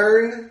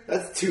Brightburn?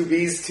 That's 2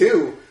 B's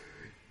too.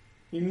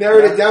 You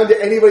narrowed it down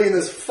to anybody in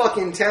this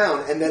fucking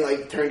town, and then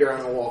like turned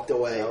around and walked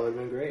away. That would have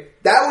been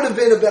great. That would have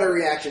been a better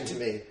reaction to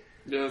me.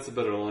 Yeah, that's a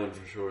better line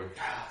for sure.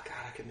 Oh, God,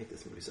 I could make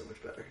this movie so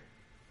much better.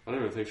 I don't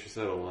even think she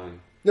said a line.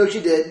 No, she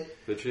did.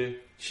 Did she?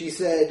 She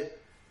said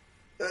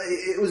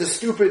it was a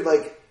stupid,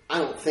 like, I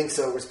don't think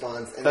so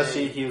response. And Plus,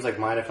 then, he was like,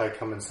 mind if I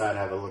come inside and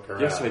have a look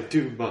around? Yes, I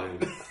do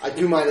mind. I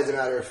do mind, as a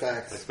matter of I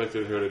fact.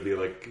 expected her to be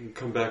like,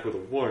 come back with a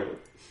warrant.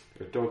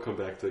 Or don't come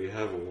back till you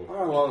have a warrant.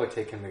 How long would it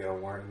take him to get a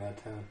warrant in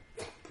that town?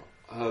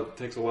 It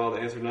takes a while to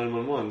answer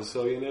 911,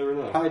 so you never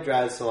know. Probably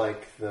drives to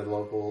like the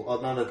local.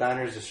 Oh no, the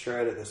diner's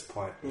destroyed at this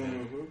point.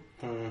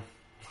 Mm-hmm.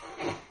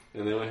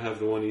 And they only have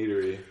the one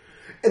eatery.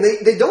 And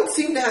they don't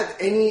seem to have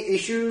any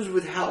issues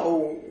with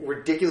how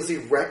ridiculously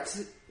wrecked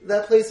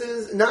that place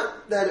is.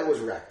 Not that it was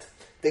wrecked.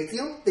 They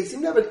seem to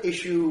have an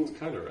issue. It's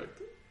kind of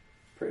wrecked.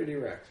 Pretty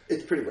direct.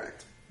 It's pretty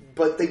wrecked.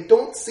 But they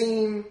don't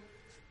seem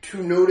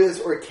to notice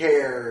or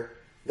care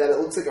that it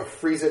looks like a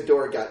freezer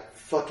door got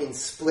fucking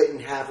split in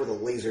half with a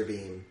laser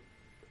beam.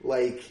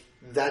 Like,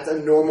 that's a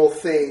normal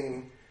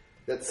thing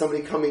that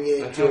somebody coming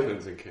in That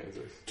happens in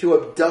Kansas. to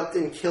abduct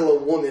and kill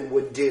a woman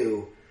would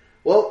do.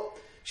 Well,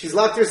 she's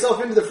locked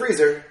herself into the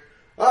freezer.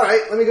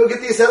 Alright, let me go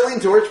get the acetylene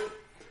torch,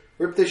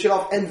 rip this shit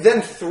off, and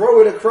then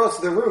throw it across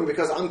the room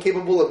because I'm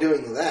capable of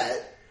doing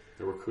that.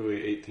 There were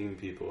clearly 18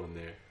 people in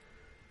there.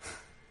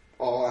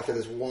 All after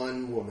this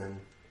one woman.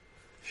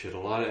 She had a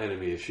lot of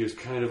enemies. She was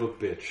kind of a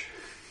bitch.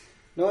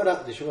 No,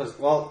 she was.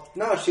 Well,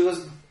 no, she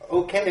was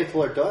okay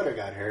until her daughter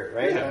got hurt,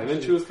 right? Yeah, and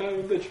then she was kind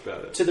of a bitch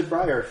about it. to the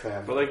Breyer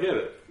family. But I get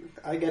it.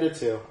 I get it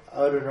too. I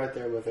would have been right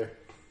there with her.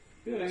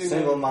 Yeah,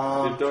 Single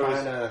mom, your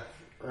trying to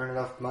earn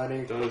enough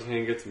money. daughter's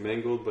hand gets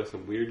mangled by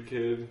some weird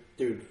kid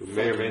Dude, who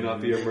may or may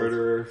not be a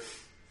murderer.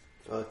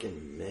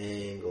 Fucking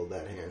mangled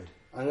that hand.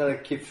 I'm gonna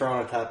keep throwing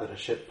on top of the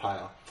shit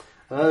pile.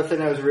 Another thing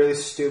that was really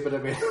stupid, I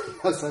made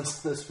no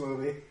sense in this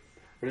movie,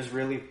 or just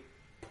really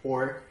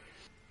poor.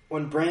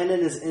 When Brandon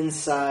is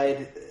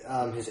inside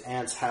his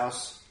aunt's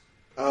house,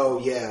 Oh,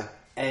 yeah.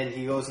 and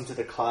he goes into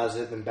the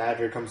closet, and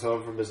Badger comes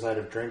home from his night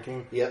of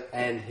drinking. Yep.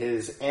 And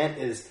his aunt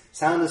is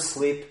sound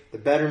asleep. The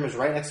bedroom is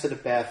right next to the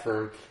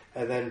bathroom.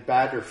 And then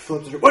Badger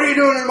flips her. What are you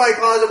doing in my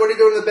closet? What are you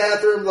doing in the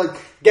bathroom? Like,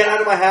 get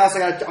out of my house.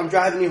 I'm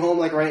driving you home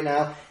like right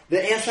now.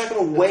 The aunt's not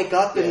going to wake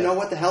up and Yeah. know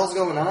what the hell's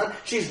going on.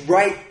 She's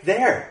right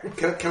there.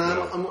 Can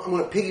I, I'm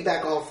going to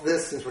piggyback off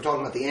this since we're talking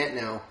about the aunt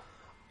now.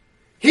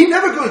 He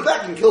never goes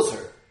back and kills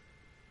her.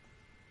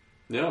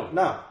 No.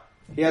 No.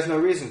 He has no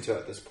reason to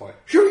at this point.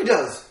 Sure he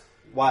does.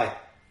 Why?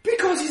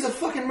 Because he's a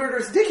fucking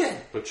murderous dickhead.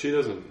 But she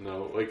doesn't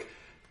know. Like,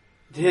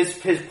 His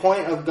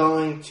point of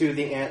going to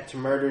the aunt to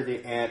murder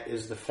the aunt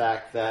is the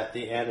fact that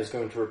the aunt is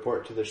going to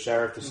report to the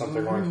sheriff there's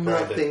something wrong with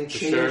Brandon. Nothing the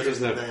sheriff changes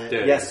is in not that.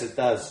 dead. Yes, it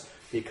does.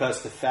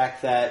 Because the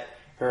fact that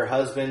her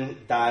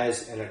husband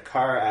dies in a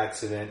car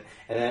accident,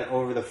 and then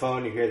over the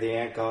phone you hear the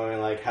aunt going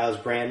like, how's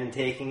Brandon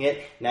taking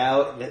it?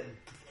 Now,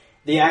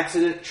 the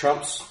accident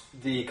trumps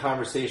the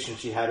conversation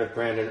she had with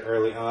Brandon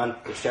early on.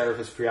 The sheriff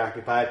is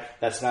preoccupied.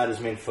 That's not his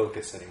main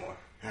focus anymore.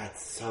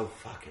 That's so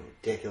fucking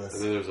ridiculous.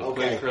 And then there's a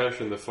Okay. plane crash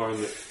in the farm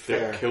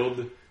Fair. that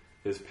killed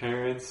his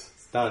parents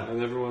It's done.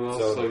 and everyone else.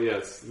 So, So,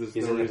 yes, there's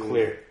He's no in the reason.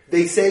 clear.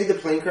 They say the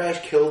plane crash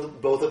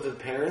killed both of the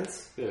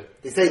parents? Yeah.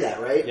 They say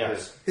that, right?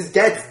 Yes. His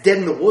dad's dead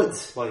in the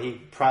woods. Well, he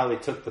probably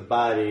took the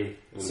body,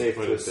 And safe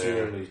put to it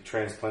there. assume he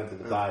transplanted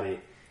the body.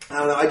 I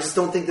don't know. I just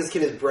don't think this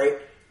kid is bright.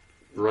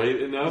 Right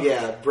enough?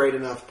 Yeah, bright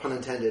enough, pun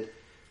intended,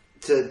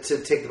 to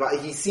take the body.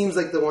 He seems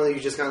like the one who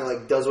just kind of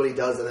like does what he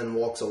does and then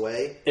walks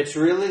away. It's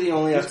really the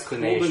only He's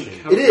cold and explanation.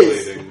 It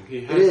is. calculating. He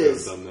It has to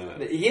is. have done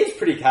that. He is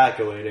pretty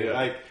calculating. Yeah.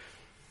 Like,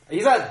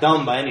 he's not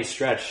dumb by any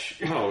stretch.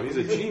 No, he's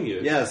a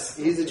genius. Yes.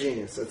 He's a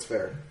genius. That's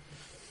fair.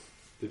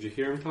 Did you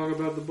hear him talk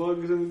about the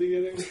bugs in the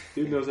beginning?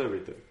 Dude knows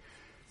everything.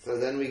 So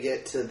then we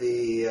get to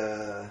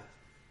the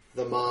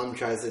mom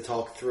tries to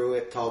talk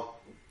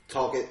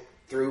it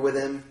through with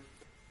him,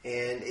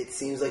 and it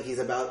seems like she's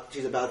about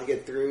to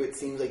get through. It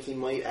seems like he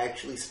might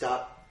actually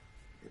stop,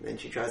 and then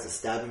she tries to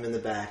stab him in the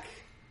back,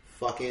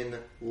 fucking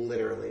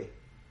literally.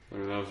 I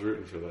mean, I was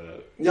rooting for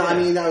that. No, I Yeah.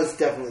 mean that was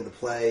definitely the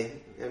play.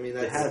 I mean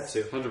They had that's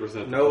to.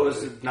 100%. No, it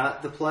was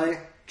not the play.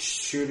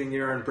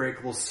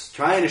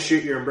 Trying to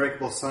shoot your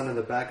unbreakable son in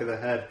the back of the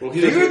head. Well,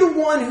 he you're doesn't. the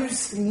one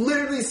who's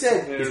literally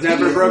said Yeah. He's He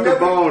never has broke a never-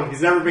 bone.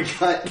 He's never been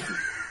cut.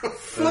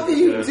 Fuck are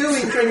you Yeah.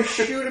 doing trying to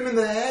shoot him in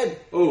the head?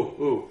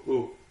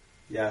 Oh.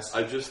 Yes.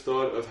 I just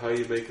thought of how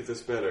you make it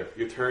this better.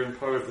 You turn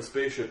part of the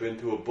spaceship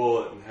into a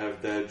bullet and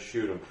have Dad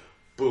shoot him.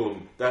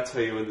 Boom. That's how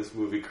you end this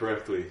movie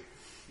correctly.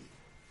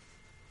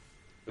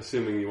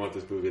 Assuming you want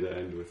this movie to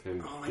end with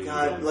him. Oh my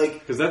God, like-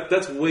 because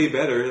that's way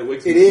better. It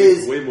makes It makes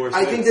is way more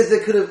I sense.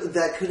 think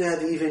that could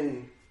have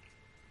even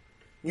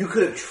you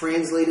could have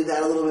translated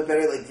that a little bit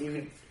better. Like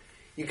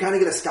you kind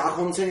of get a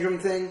Stockholm syndrome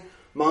thing.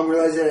 Mom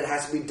realizes that it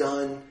has to be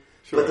done,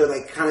 Sure. but they're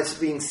like kind of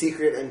being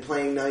secret and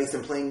playing nice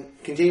and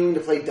continuing to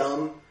play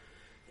dumb,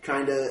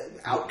 trying to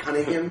out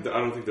cunning him. I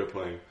don't think they're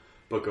playing,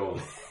 but go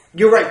on.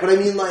 You're right, but I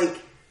mean like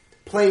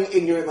playing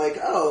ignorant. Like,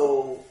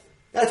 oh,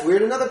 that's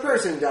weird. Another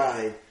person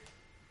died.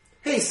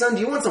 Hey son, do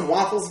you want some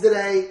waffles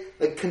today?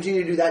 Like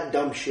continue to do that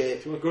dumb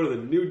shit. Do you want to go to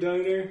the new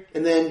diner?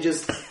 And then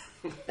just,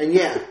 and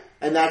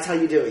that's how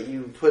you do it.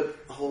 You put,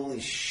 holy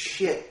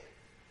shit.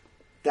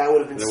 That would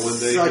have been And then one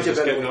day such he's a just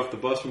better getting way. off the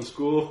bus from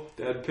school.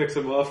 Dad picks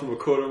him off from a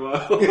quarter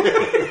mile.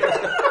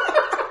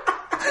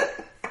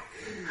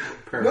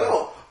 Perfect.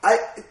 No,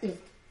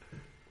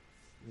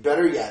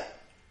 better yet,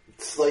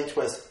 slight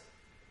twist.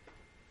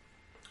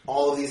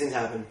 All of these things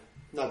happen.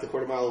 Not the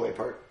quarter mile away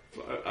part.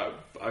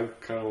 I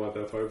kind of want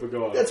that part, but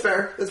go on. That's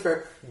fair. That's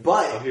fair. I'll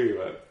But hear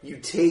you out.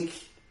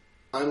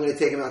 I'm going to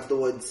take him out to the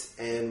woods,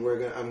 and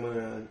I'm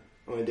going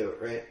to do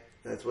it. Right?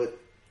 That's what.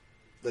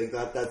 Like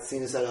that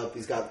scene is set up.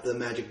 He's got the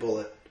magic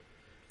bullet.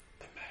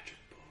 The magic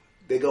bullet.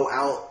 They go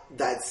out.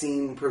 That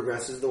scene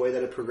progresses the way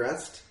that it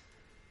progressed.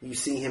 You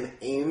see him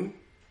aim,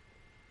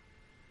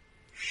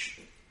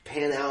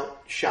 pan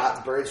out,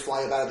 shot, birds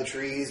fly up out of the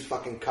trees,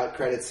 fucking cut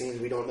credit scenes.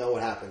 We don't know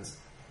what happens.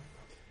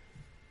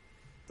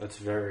 That's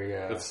very.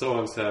 That's so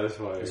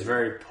unsatisfying. It's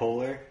very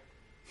polar.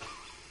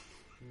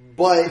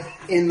 But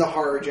in the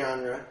horror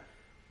genre,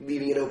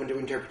 leaving it open to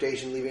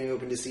interpretation, leaving it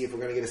open to see if we're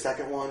going to get a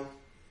second one.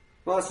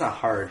 Well, it's not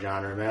horror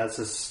genre, man. It's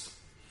just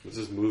It's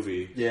just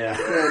movie. yeah.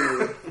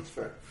 That's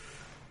fair.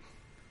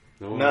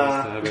 No one Nah.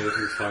 wants to have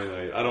anything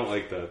finite. I don't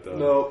like that though.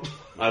 Nope.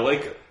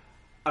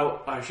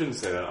 I shouldn't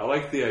say that. I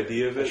like the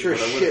idea of it. Sure, but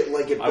shit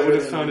like it I would have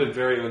better found than- it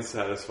very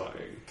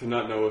unsatisfying to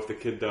not know if the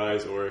kid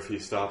dies or if he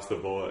stops the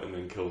bullet and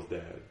then kills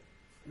dad.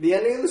 The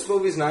ending of this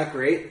movie is not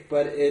great,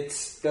 but it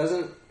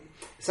doesn't.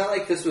 It's not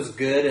like this was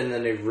good and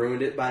then they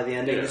ruined it by the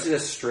ending. Yeah. This is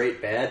just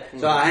straight bad.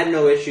 So I had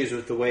no issues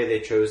with the way they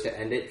chose to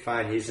end it.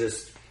 Fine, he's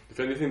just If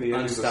anything, the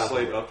ending's a Unstoppable.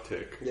 slight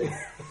uptick. Yeah.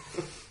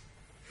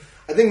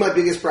 I think my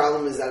biggest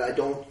problem is that I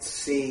don't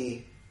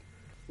see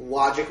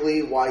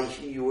logically why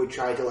you would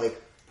try to like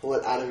pull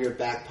it out of your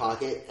back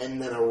pocket and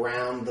then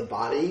around the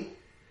body.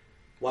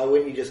 Why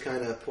wouldn't you just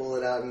kind of pull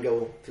it out and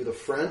go through the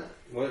front?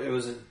 well, it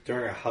was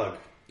during a hug.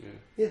 Yeah.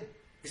 Yeah,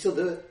 you still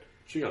do it.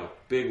 She got a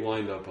big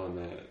wind up on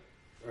that.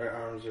 Our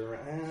arms are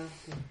around,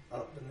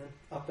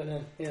 up and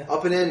in, yeah.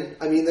 Up and in.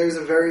 I mean, there's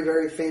a very,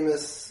 very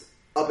famous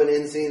up and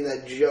in scene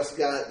that just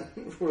got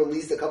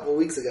released a couple of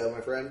weeks ago, my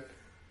friend.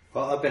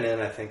 Well, up and in,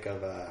 I think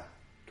of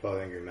 12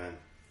 Angry Men.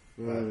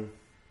 But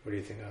what do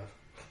you think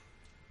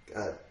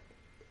of?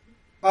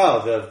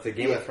 The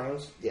Game Yeah. of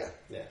Thrones? Yeah,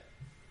 Yeah.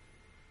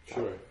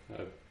 Sure.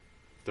 I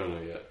don't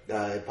know yet.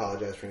 I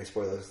apologize for any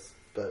spoilers,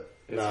 but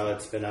No,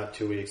 it's been out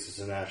 2 weeks. It's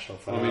a national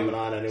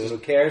phenomenon. Anyone who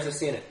cares has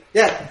seen it.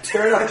 yeah,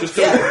 fair enough. Just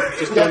yeah.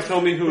 don't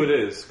tell me who it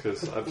is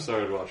because I've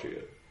started watching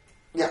it.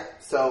 Yeah,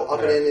 so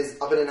up and in is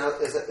how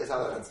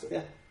that ends.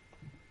 Yeah.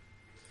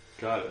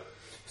 Got it.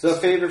 So,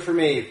 favorite for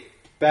me,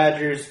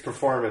 Badger's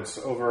performance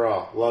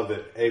overall. Loved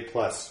it. A+.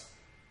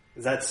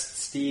 Is that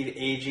Steve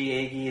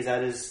Agee? Is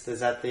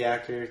that the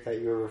actor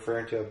that you were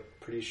referring to? I'm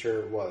pretty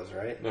sure it was,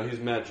 right? No, he's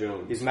Matt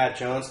Jones. He's Matt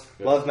Jones.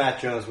 Yeah. Love Matt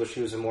Jones. Wish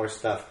he was in more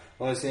stuff.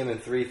 Only seen him in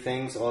 3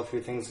 things. All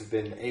 3 things have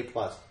been A+.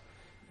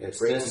 It's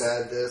Breaking this,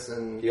 Bad, this,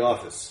 and The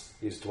Office.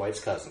 He's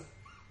Dwight's cousin.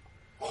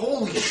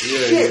 holy Yeah,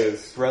 shit! he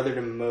is. Brother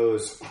to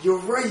Mose. You're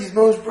right. He's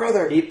Mo's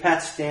brother. He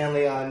pats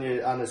Stanley on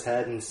his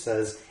head and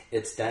says,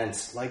 "It's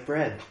dense, like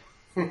bread."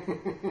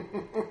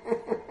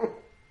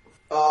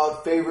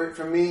 Favorite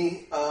for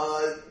me,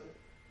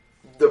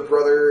 the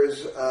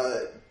brothers'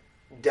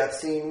 death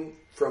scene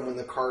from when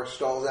the car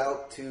stalls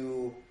out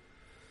to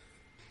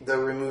the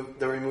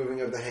removing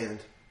of the hand.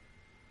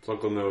 It's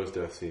Uncle Noah's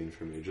death scene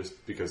for me,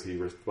 just because he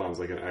responds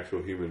like an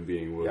actual human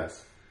being would.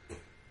 Yes.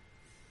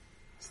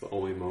 It's the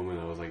only moment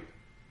I was like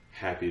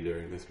happy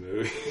during this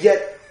movie.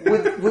 Yet,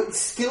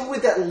 still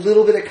with that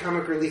little bit of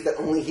comic relief that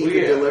only he Well,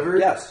 could yeah. deliver,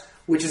 Yes.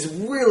 which is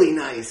really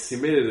nice. He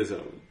made it his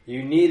own.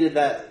 You needed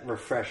that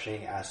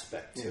refreshing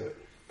aspect to it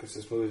because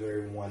this movie's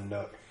very one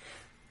note.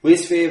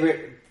 Least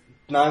favorite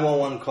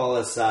 911 call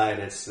aside,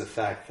 it's the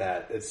fact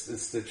that it's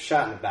the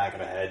shot in the back of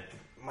the head.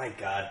 My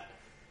God,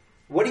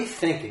 what are you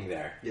thinking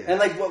there? Yeah. And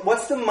like,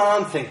 what's the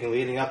mom thinking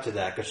leading up to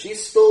that? Because she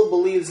still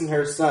believes in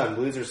her son,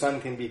 believes her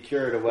son can be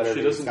cured of whatever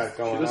She he's doesn't. got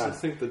going She doesn't on.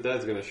 think the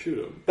dad's gonna shoot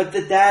him. But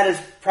the dad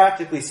has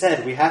practically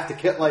said we have to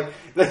kill. Like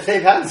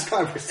they've had this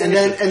conversation,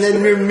 And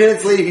then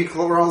minutes later, he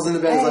crawls in the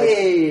bed. and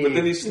hey, But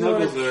then he you know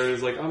snuggles what? her and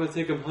is like, "I'm gonna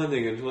take him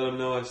hunting and let him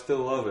know I still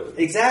love it.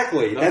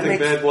 Exactly. That Nothing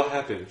makes bad will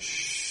happen."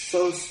 Shh.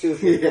 so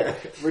stupid, Yeah.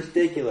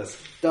 ridiculous,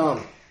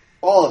 dumb,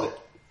 all of it.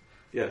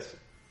 Yes.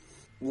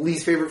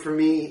 least favorite for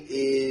me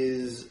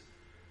is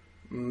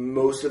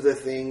most of the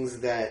things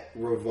that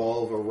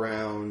revolve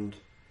around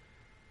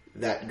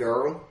that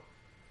girl.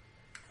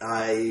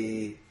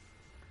 I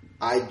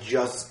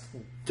just I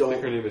think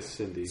her don't. name is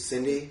Cindy.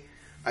 Cindy.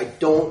 I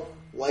don't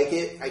like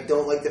it. I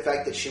don't like the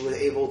fact that she was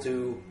able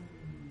to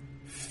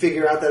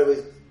figure out that it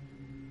was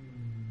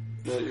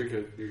No, you're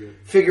good. You're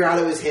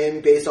good.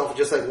 him based off of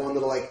just like one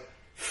little like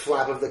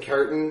flap of the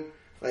curtain.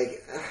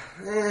 Like,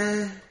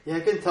 Yeah, I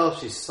couldn't tell if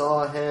she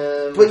saw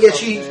him. but or yet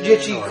she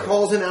something, or-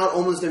 calls him out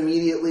almost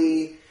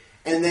immediately,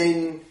 and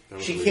then That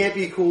was she weird. can't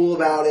be cool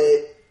about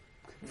it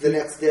the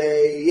next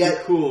day.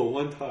 Yet, Cool.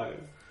 One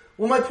time.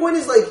 well, my point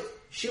is like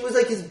she was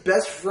like his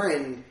best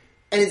friend,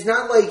 and it's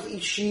not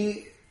like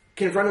she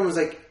confronted him and was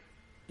like,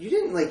 "You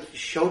didn't like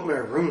show up in my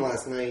room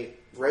last night,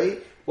 right?"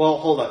 Well,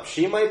 hold up.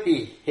 She might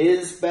be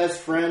his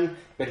best friend,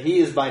 but he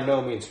is by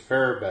no means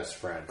her best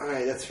friend. All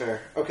right, that's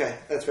fair. Okay,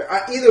 that's fair.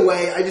 Either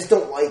way, I just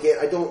don't like it.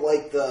 I don't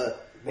like the...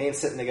 They ain't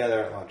sitting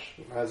together at lunch.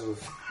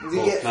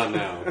 Not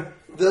now.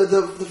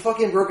 The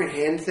fucking broken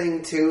hand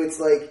thing, too. It's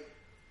like,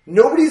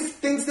 nobody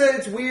thinks that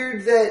it's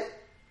weird that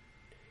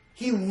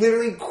he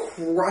literally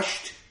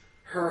crushed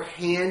her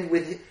hand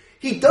with...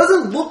 He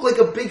doesn't look like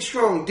a big,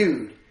 strong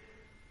dude.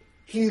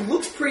 He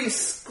looks pretty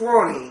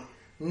scrawny.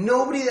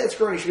 Nobody that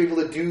scrawny should be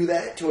able to do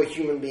that to a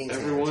human being's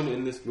Everyone hand.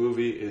 in this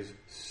movie is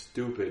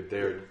stupid.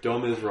 They're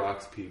dumb as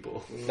rocks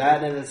people.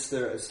 That and it's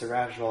the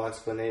rational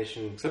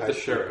explanation. Except the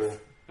type sheriff, people.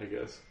 I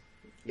guess.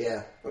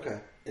 Yeah, okay.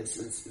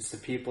 It's the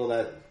people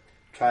that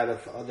try to...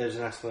 there's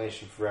an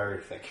explanation for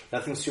everything.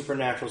 Nothing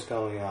supernatural's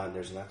going on.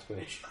 There's an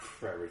explanation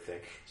for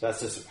everything. So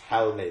that's just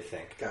how they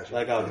think. Gotcha.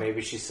 Like, oh,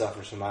 maybe she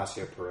suffers from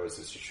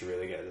osteoporosis. You should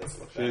really get this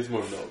looked She at. needs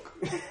more milk.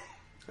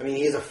 I mean,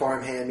 he is a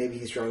farmhand. Maybe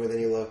he's stronger than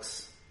he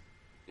looks.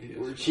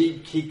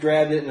 He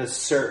grabbed it in a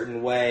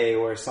certain way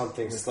where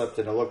something slipped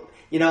and it looked...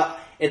 You know,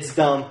 it's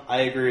dumb.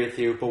 I agree with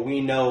you. But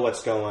we know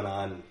what's going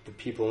on. The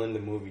people in the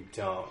movie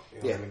don't.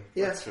 You know Yeah, what I mean?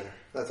 yeah, That's fair.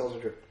 That's also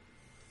true.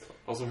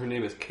 Also, her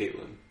name is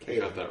Caitlin. I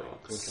got that wrong.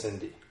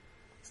 Cindy.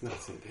 It's not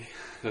Cindy.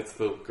 That's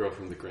the girl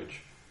from The Grinch.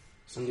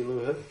 Cindy Lou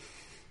Who?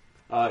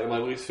 My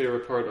least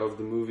favorite part of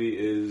the movie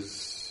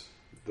is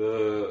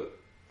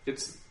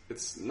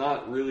it's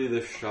not really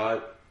the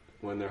shot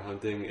when they're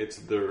hunting. It's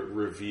the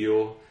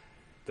reveal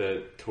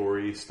that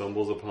Tori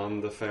stumbles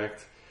upon the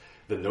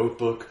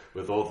notebook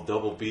with all the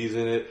double B's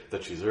in it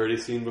that she's already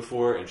seen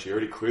before, and she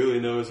already clearly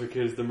knows her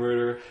kid's the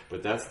murderer,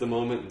 but that's the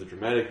moment and the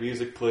dramatic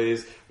music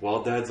plays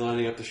while Dad's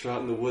lining up the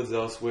shot in the woods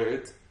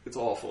elsewhere. It's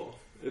awful.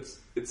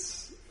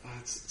 It's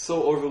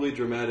so overly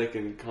dramatic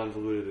and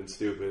convoluted and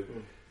stupid.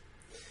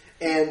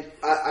 And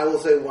I will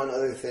say one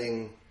other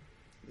thing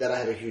that I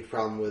have a huge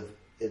problem with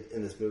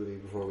in this movie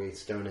before we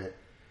stone it.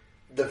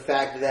 The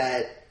fact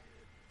that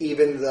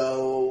even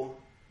though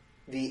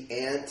the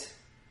aunt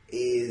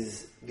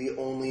is the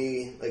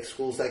only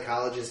school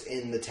psychologist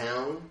in the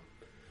town,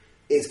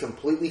 is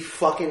completely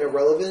fucking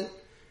irrelevant.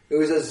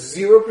 There is a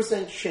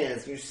 0%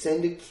 chance you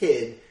send a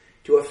kid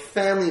to a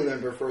family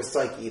member for a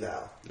psych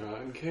eval.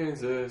 Not in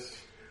Kansas.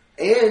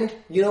 And,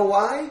 you know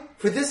why?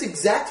 For this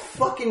exact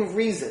fucking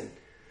reason.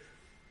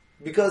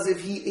 Because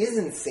if he is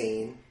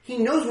insane, he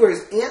knows where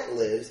his aunt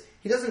lives.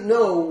 He doesn't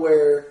know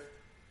where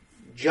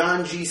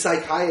John G.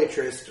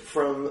 Psychiatrist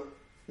from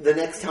the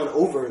next town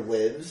over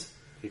lives.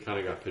 He kind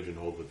of got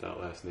pigeonholed with that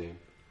last name.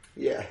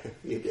 Yeah,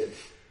 he did.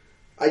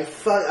 I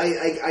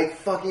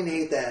fucking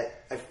hate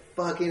that. I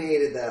fucking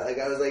hated that.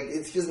 I was like,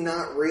 it's just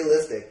not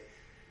realistic.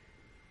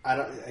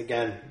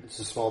 Again, it's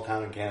a small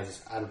town in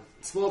Kansas.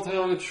 Small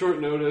town at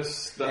short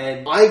notice.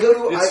 And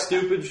It's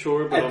stupid,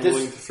 sure, but I'm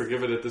willing to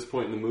forgive it at this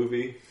point in the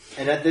movie.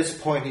 And at this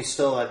point, he's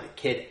still a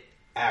kid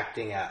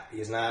acting out.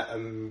 He's not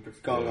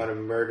going on a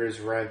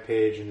murderous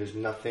rampage, and there's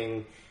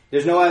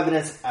no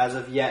evidence as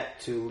of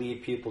yet to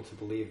lead people to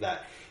believe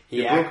that.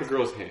 He broke a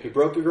girl's hand. He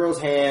broke a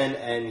girl's hand,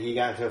 and he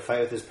got into a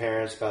fight with his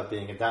parents about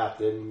being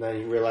adopted, and then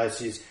he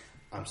realized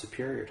I'm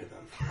superior to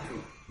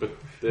them. But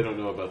they don't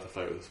know about the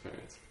fight with his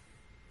parents.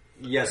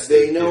 Yes,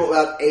 they know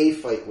about a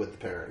fight with the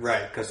parents.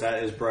 Right, because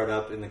that is brought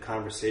up in the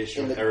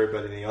conversation with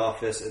everybody in the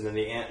office, and then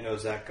the aunt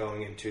knows that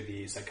going into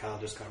the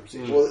psychologist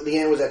conversation. Well, the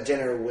aunt was at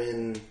dinner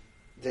when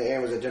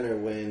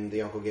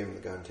the uncle gave him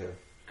the gun too.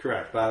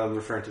 Correct, but I'm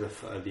referring to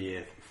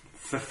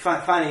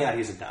finding out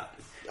he's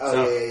adopted. Oh,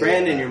 So, yeah,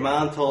 Brandon, yeah. your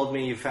mom told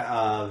me you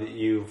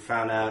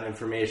found out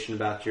information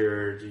about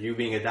you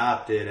being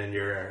adopted, and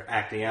you're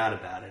acting out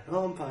about it.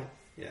 Oh, I'm fine.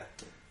 Yeah.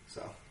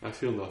 So I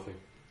feel nothing.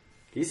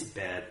 he's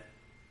bad.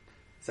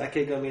 Is that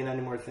kid going to be in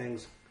any more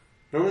things?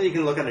 Normally you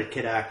can look at a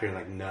kid actor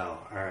and no,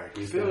 alright, I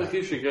he's feel gonna... like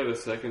he should get a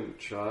second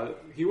shot.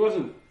 He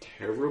wasn't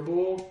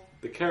terrible.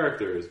 The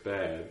character is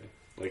bad.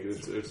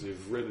 It's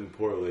written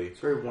poorly. It's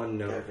very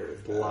one-note,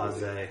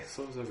 blasé.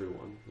 So is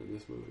everyone in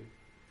this movie.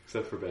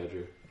 Except for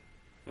Badger.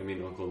 I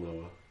mean Uncle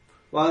Noah.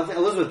 Well,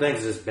 Elizabeth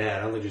Banks is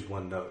bad. I only just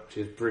one note.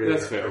 She's pretty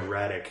That's fair.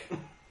 erratic.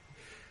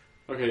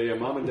 Okay, yeah,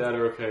 Mom and Dad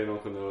are okay, and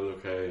Uncle Noah's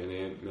okay, and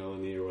Aunt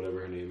Melanie, or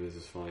whatever her name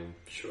is fine.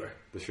 Sure.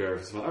 The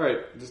sheriff is fine.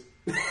 Alright, just...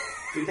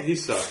 he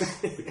sucks.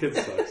 The kid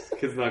sucks. The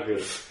kid's not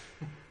good.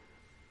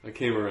 I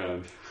came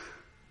around.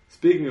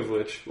 Speaking of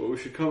which, what we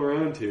should come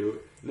around to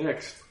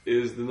next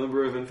is the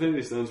number of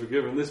Infinity Stones we're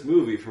given this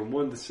movie from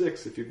 1 to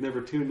 6 if you've never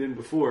tuned in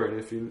before, and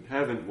if you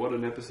haven't, what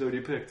an episode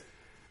you picked.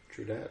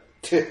 True that.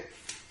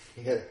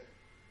 Yeah.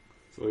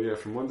 So yeah,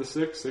 from 1 to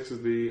 6, 6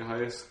 is the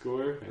highest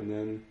score, and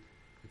then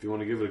if you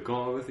want to give it a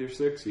gauntlet with your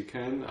 6, you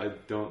can. I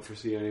don't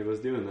foresee any of us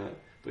doing that,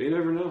 but you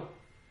never know.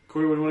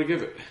 Corey, what do you want to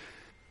give it?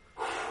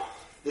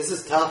 This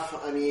is tough.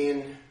 I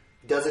mean,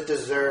 does it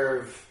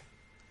deserve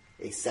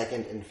a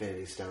second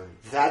Infinity Stone?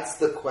 That's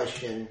the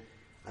question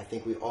I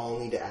think we all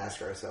need to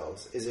ask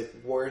ourselves. Is it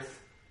worth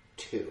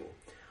 2?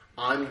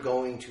 I'm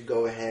going to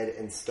go ahead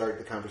and start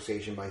the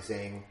conversation by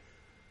saying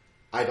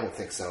I don't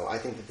think so. I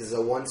think that this is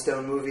a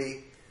one-stone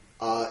movie.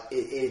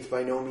 It's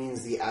by no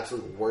means the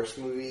absolute worst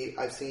movie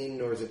I've seen,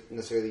 nor is it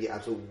necessarily the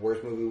absolute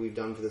worst movie we've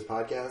done for this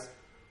podcast,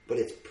 but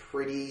it's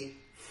pretty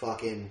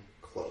fucking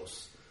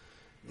close.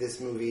 This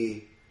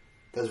movie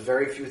does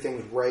very few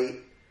things right.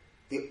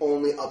 The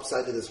only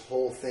upside to this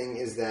whole thing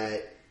is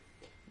that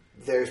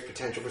there's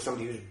potential for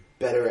somebody who's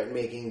better at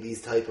making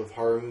these type of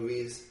horror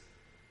movies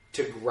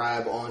to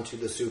grab onto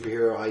the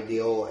superhero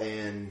ideal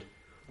and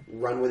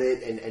run with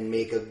it and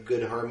make a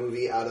good horror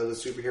movie out of a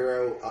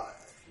superhero.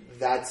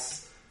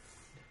 That's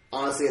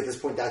honestly, at this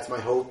point, that's my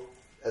hope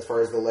as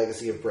far as the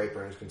legacy of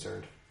Brightburn is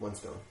concerned. One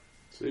stone.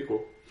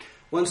 Sequel.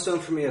 One stone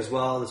for me as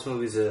well. This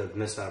movie's a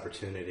missed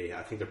opportunity.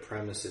 I think the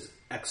premise is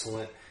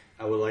excellent.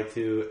 I would like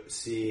to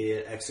see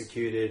it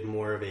executed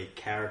more of a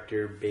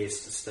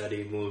character-based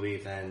study movie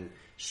than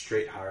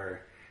straight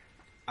horror.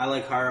 I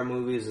like horror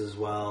movies as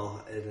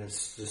well, and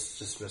it's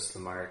just missed the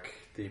mark.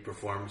 The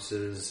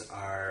performances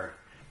are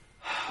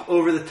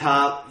over the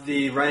top.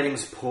 The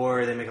writing's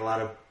poor. They make a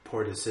lot of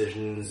poor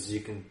decisions. You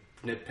can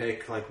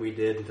nitpick like we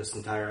did this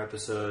entire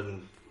episode,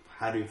 and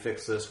how do you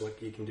fix this?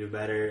 What you can do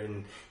better?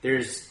 And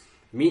there's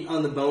meat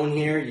on the bone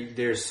here.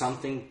 There's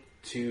something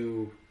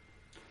to...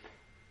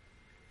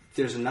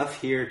 There's enough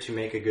here to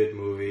make a good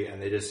movie,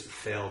 and they just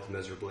failed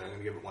miserably. I'm going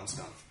to give it one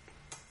stone.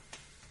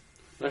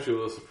 I'm actually a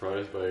little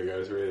surprised by your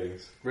guys'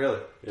 ratings. Really?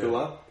 Yeah. Too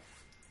low?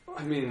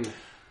 I mean,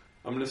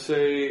 I'm going to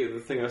say the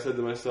thing I said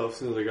to myself as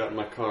soon as I got in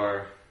my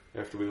car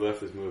after we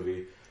left this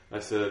movie. I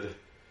said,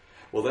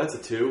 well, that's a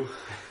 2.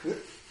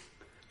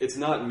 It's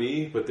not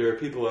me, but there are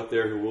people out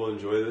there who will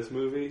enjoy this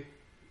movie.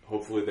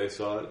 Hopefully they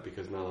saw it,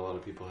 because not a lot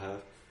of people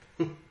have.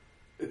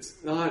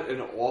 It's not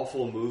an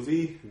awful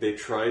movie. They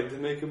tried to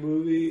make a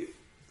movie.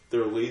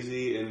 They're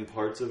lazy in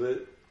parts of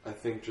it. I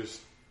think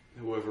just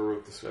whoever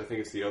wrote the script, I think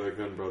it's the other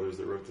Gunn brothers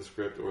that wrote the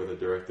script or that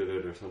directed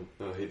it or something.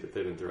 No, they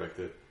didn't direct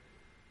it.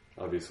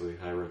 Obviously,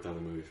 I wrote down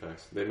the movie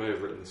facts. They might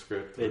have written the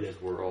script. They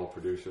did. We're all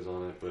producers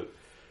on it, but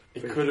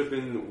it could have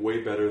been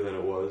way better than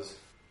it was.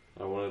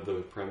 I wanted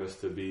the premise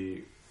to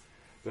be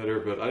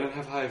better, but I didn't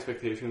have high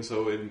expectations,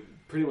 so it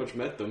pretty much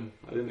met them.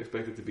 I didn't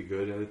expect it to be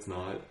good, and it's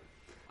not.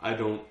 I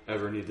don't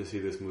ever need to see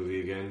this movie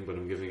again, but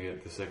I'm giving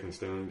it the second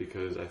stone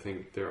because I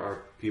think there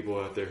are people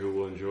out there who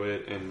will enjoy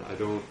it, and I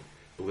don't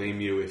blame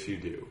you if you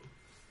do.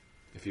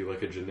 If you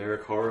like a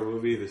generic horror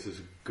movie, this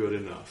is good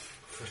enough.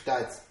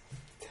 That's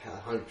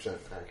 100%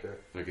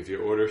 accurate. Like if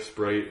you order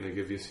Sprite and they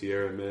give you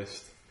Sierra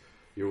Mist,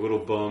 you're a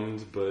little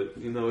bummed, but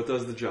it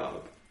does the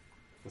job.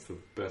 That's the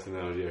best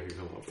analogy I can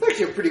come up with. It's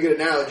actually a pretty good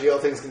analogy, all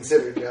things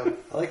considered, Joe.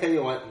 I like how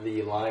you went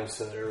the lime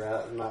soda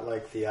route, not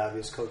like the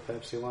obvious Coke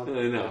Pepsi one.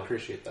 I know. I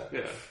appreciate that.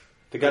 Yeah.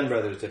 The Gunn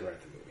brothers did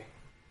write the movie.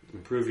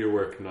 Improve your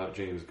work, not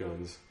James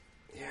Gunn's.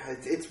 Yeah,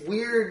 it's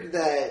weird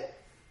that...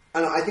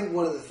 I think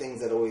one of the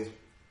things that always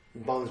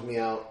bums me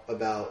out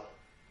about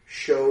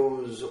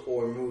shows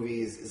or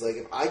movies is like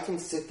if I can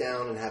sit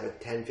down and have a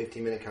 10,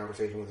 15-minute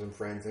conversation with some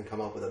friends and come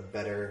up with a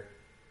better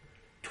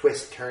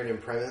twist, turn, and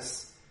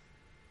premise...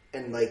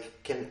 and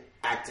can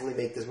actively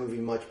make this movie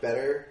much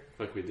better,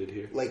 like we did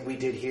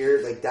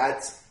here.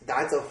 That's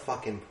a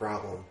fucking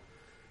problem,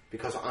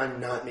 because I'm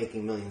not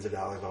making millions of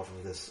dollars off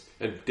of this.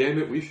 And damn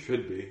it, we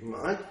should be.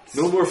 What?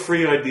 No more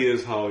free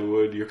ideas,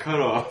 Hollywood. You're cut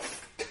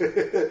off.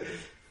 Can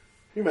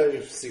you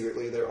imagine if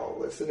secretly they're all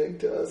listening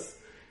to us?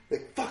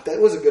 Like, fuck, that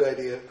was a good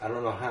idea. I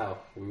don't know how.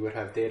 We would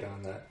have data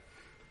on that.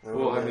 I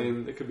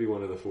mean, it could be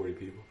one of the 40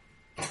 people.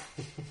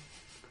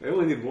 I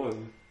only need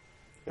one.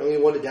 They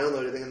only want to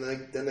download it, and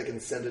then they can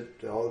send it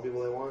to all the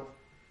people they want.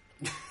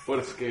 What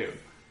a scam.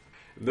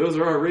 Those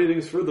are our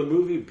ratings for the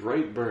movie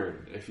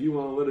Brightburn. If you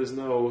want to let us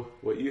know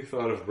what you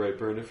thought of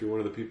Brightburn, if you're one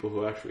of the people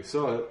who actually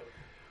saw it,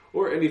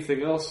 or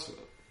anything else,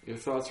 your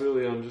thoughts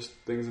really on just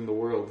things in the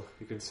world,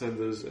 you can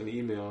send us an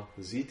email,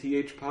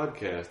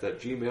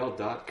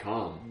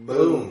 zthpodcast@gmail.com.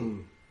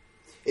 Boom.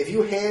 If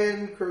you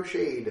hand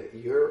crocheted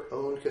your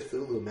own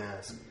Cthulhu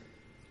mask,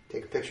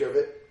 take a picture of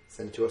it,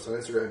 send it to us on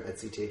Instagram at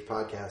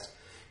ZTHpodcast.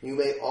 You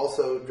may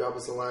also drop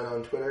us a line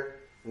on Twitter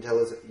and tell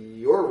us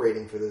your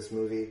rating for this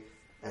movie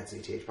at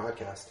ZTH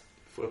Podcast.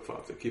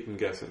 Flip-flop to keep them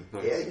guessing.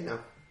 Nice. Yeah,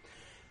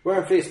 We're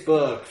on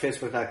Facebook,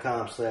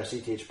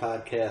 facebook.com/ZTH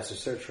Podcast, or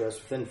search for us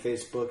within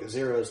Facebook,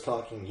 Zeros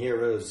Talking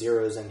Heroes,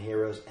 Zeros and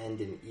Heroes end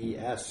in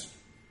ES.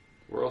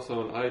 We're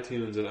also on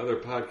iTunes and other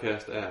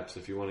podcast apps.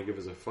 If you want to give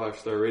us a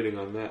 5-star rating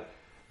on that,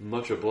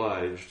 much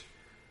obliged.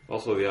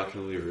 Also the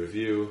option to leave a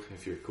review,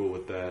 if you're cool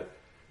with that.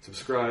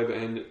 Subscribe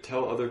and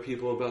tell other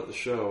people about the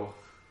show.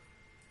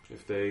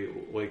 If they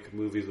like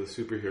movies with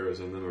superheroes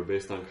in them or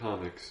based on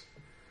comics.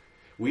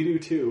 We do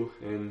too,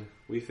 and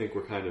we think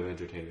we're kind of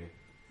entertaining.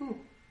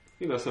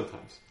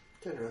 Sometimes.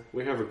 Generally.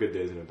 We have our good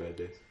days and our bad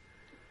days.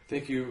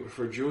 Thank you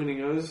for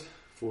joining us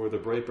for the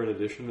Brightburn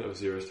edition of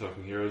Zeros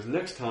Talking Heroes.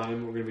 Next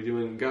time, we're going to be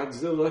doing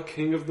Godzilla,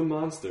 King of the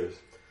Monsters.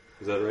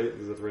 Is that right?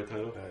 Is that the right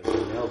title?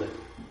 You nailed it.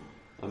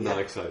 I'm not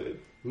excited.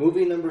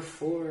 Movie number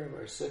 4 of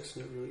our 6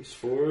 new release.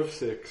 4 of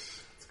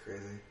 6. It's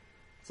crazy.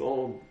 It's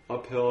all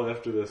uphill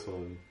after this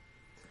one.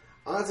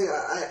 Honestly,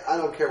 I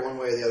don't care one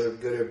way or the other,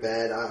 good or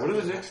bad. What are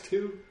the next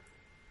 2?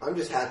 I'm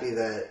just happy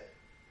that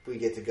we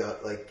get to go,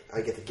 like,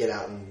 I get to get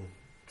out and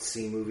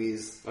see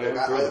movies. I am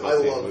Like, thrilled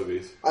about seeing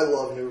movies. I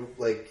love new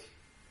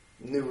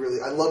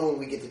release. I love when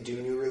we get to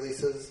do new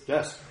releases.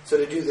 Yes. So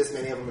to do this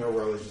many of them in a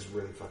row is just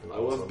really fucking I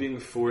awesome. love being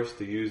forced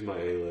to use my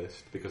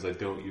A-list because I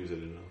don't use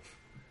it enough.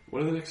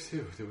 What are the next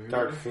two? Did we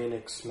Dark remember?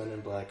 Phoenix, Men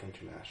in Black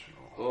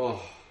International.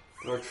 Oh,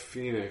 Dark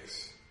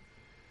Phoenix.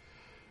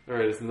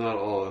 Alright, it's not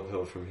all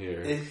uphill from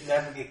here.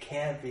 It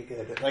can't be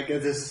good. Like,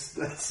 that's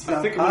I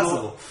not think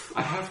possible.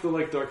 I have to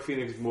like Dark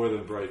Phoenix more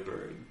than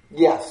Brightburn.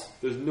 Yes.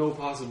 There's no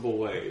possible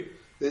way.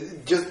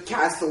 Just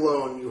cast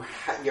alone,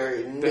 you're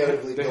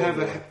inevitably They have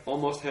going a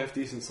almost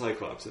half-decent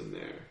Cyclops in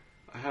there.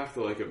 I have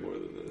to like it more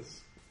than this.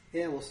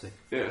 Yeah, we'll see.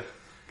 Yeah.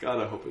 God,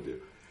 I hope I do.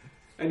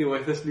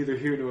 Anyway, that's neither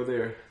here nor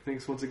there.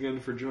 Thanks once again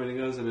for joining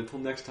us, and until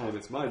next time,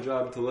 it's my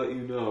job to let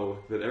you know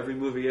that every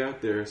movie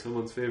out there is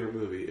someone's favorite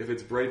movie. If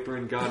it's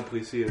Brightburn, God,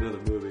 please see another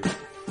movie.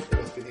 That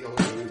must be the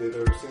only movie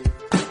they've ever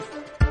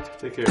seen.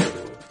 Take care,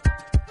 everyone.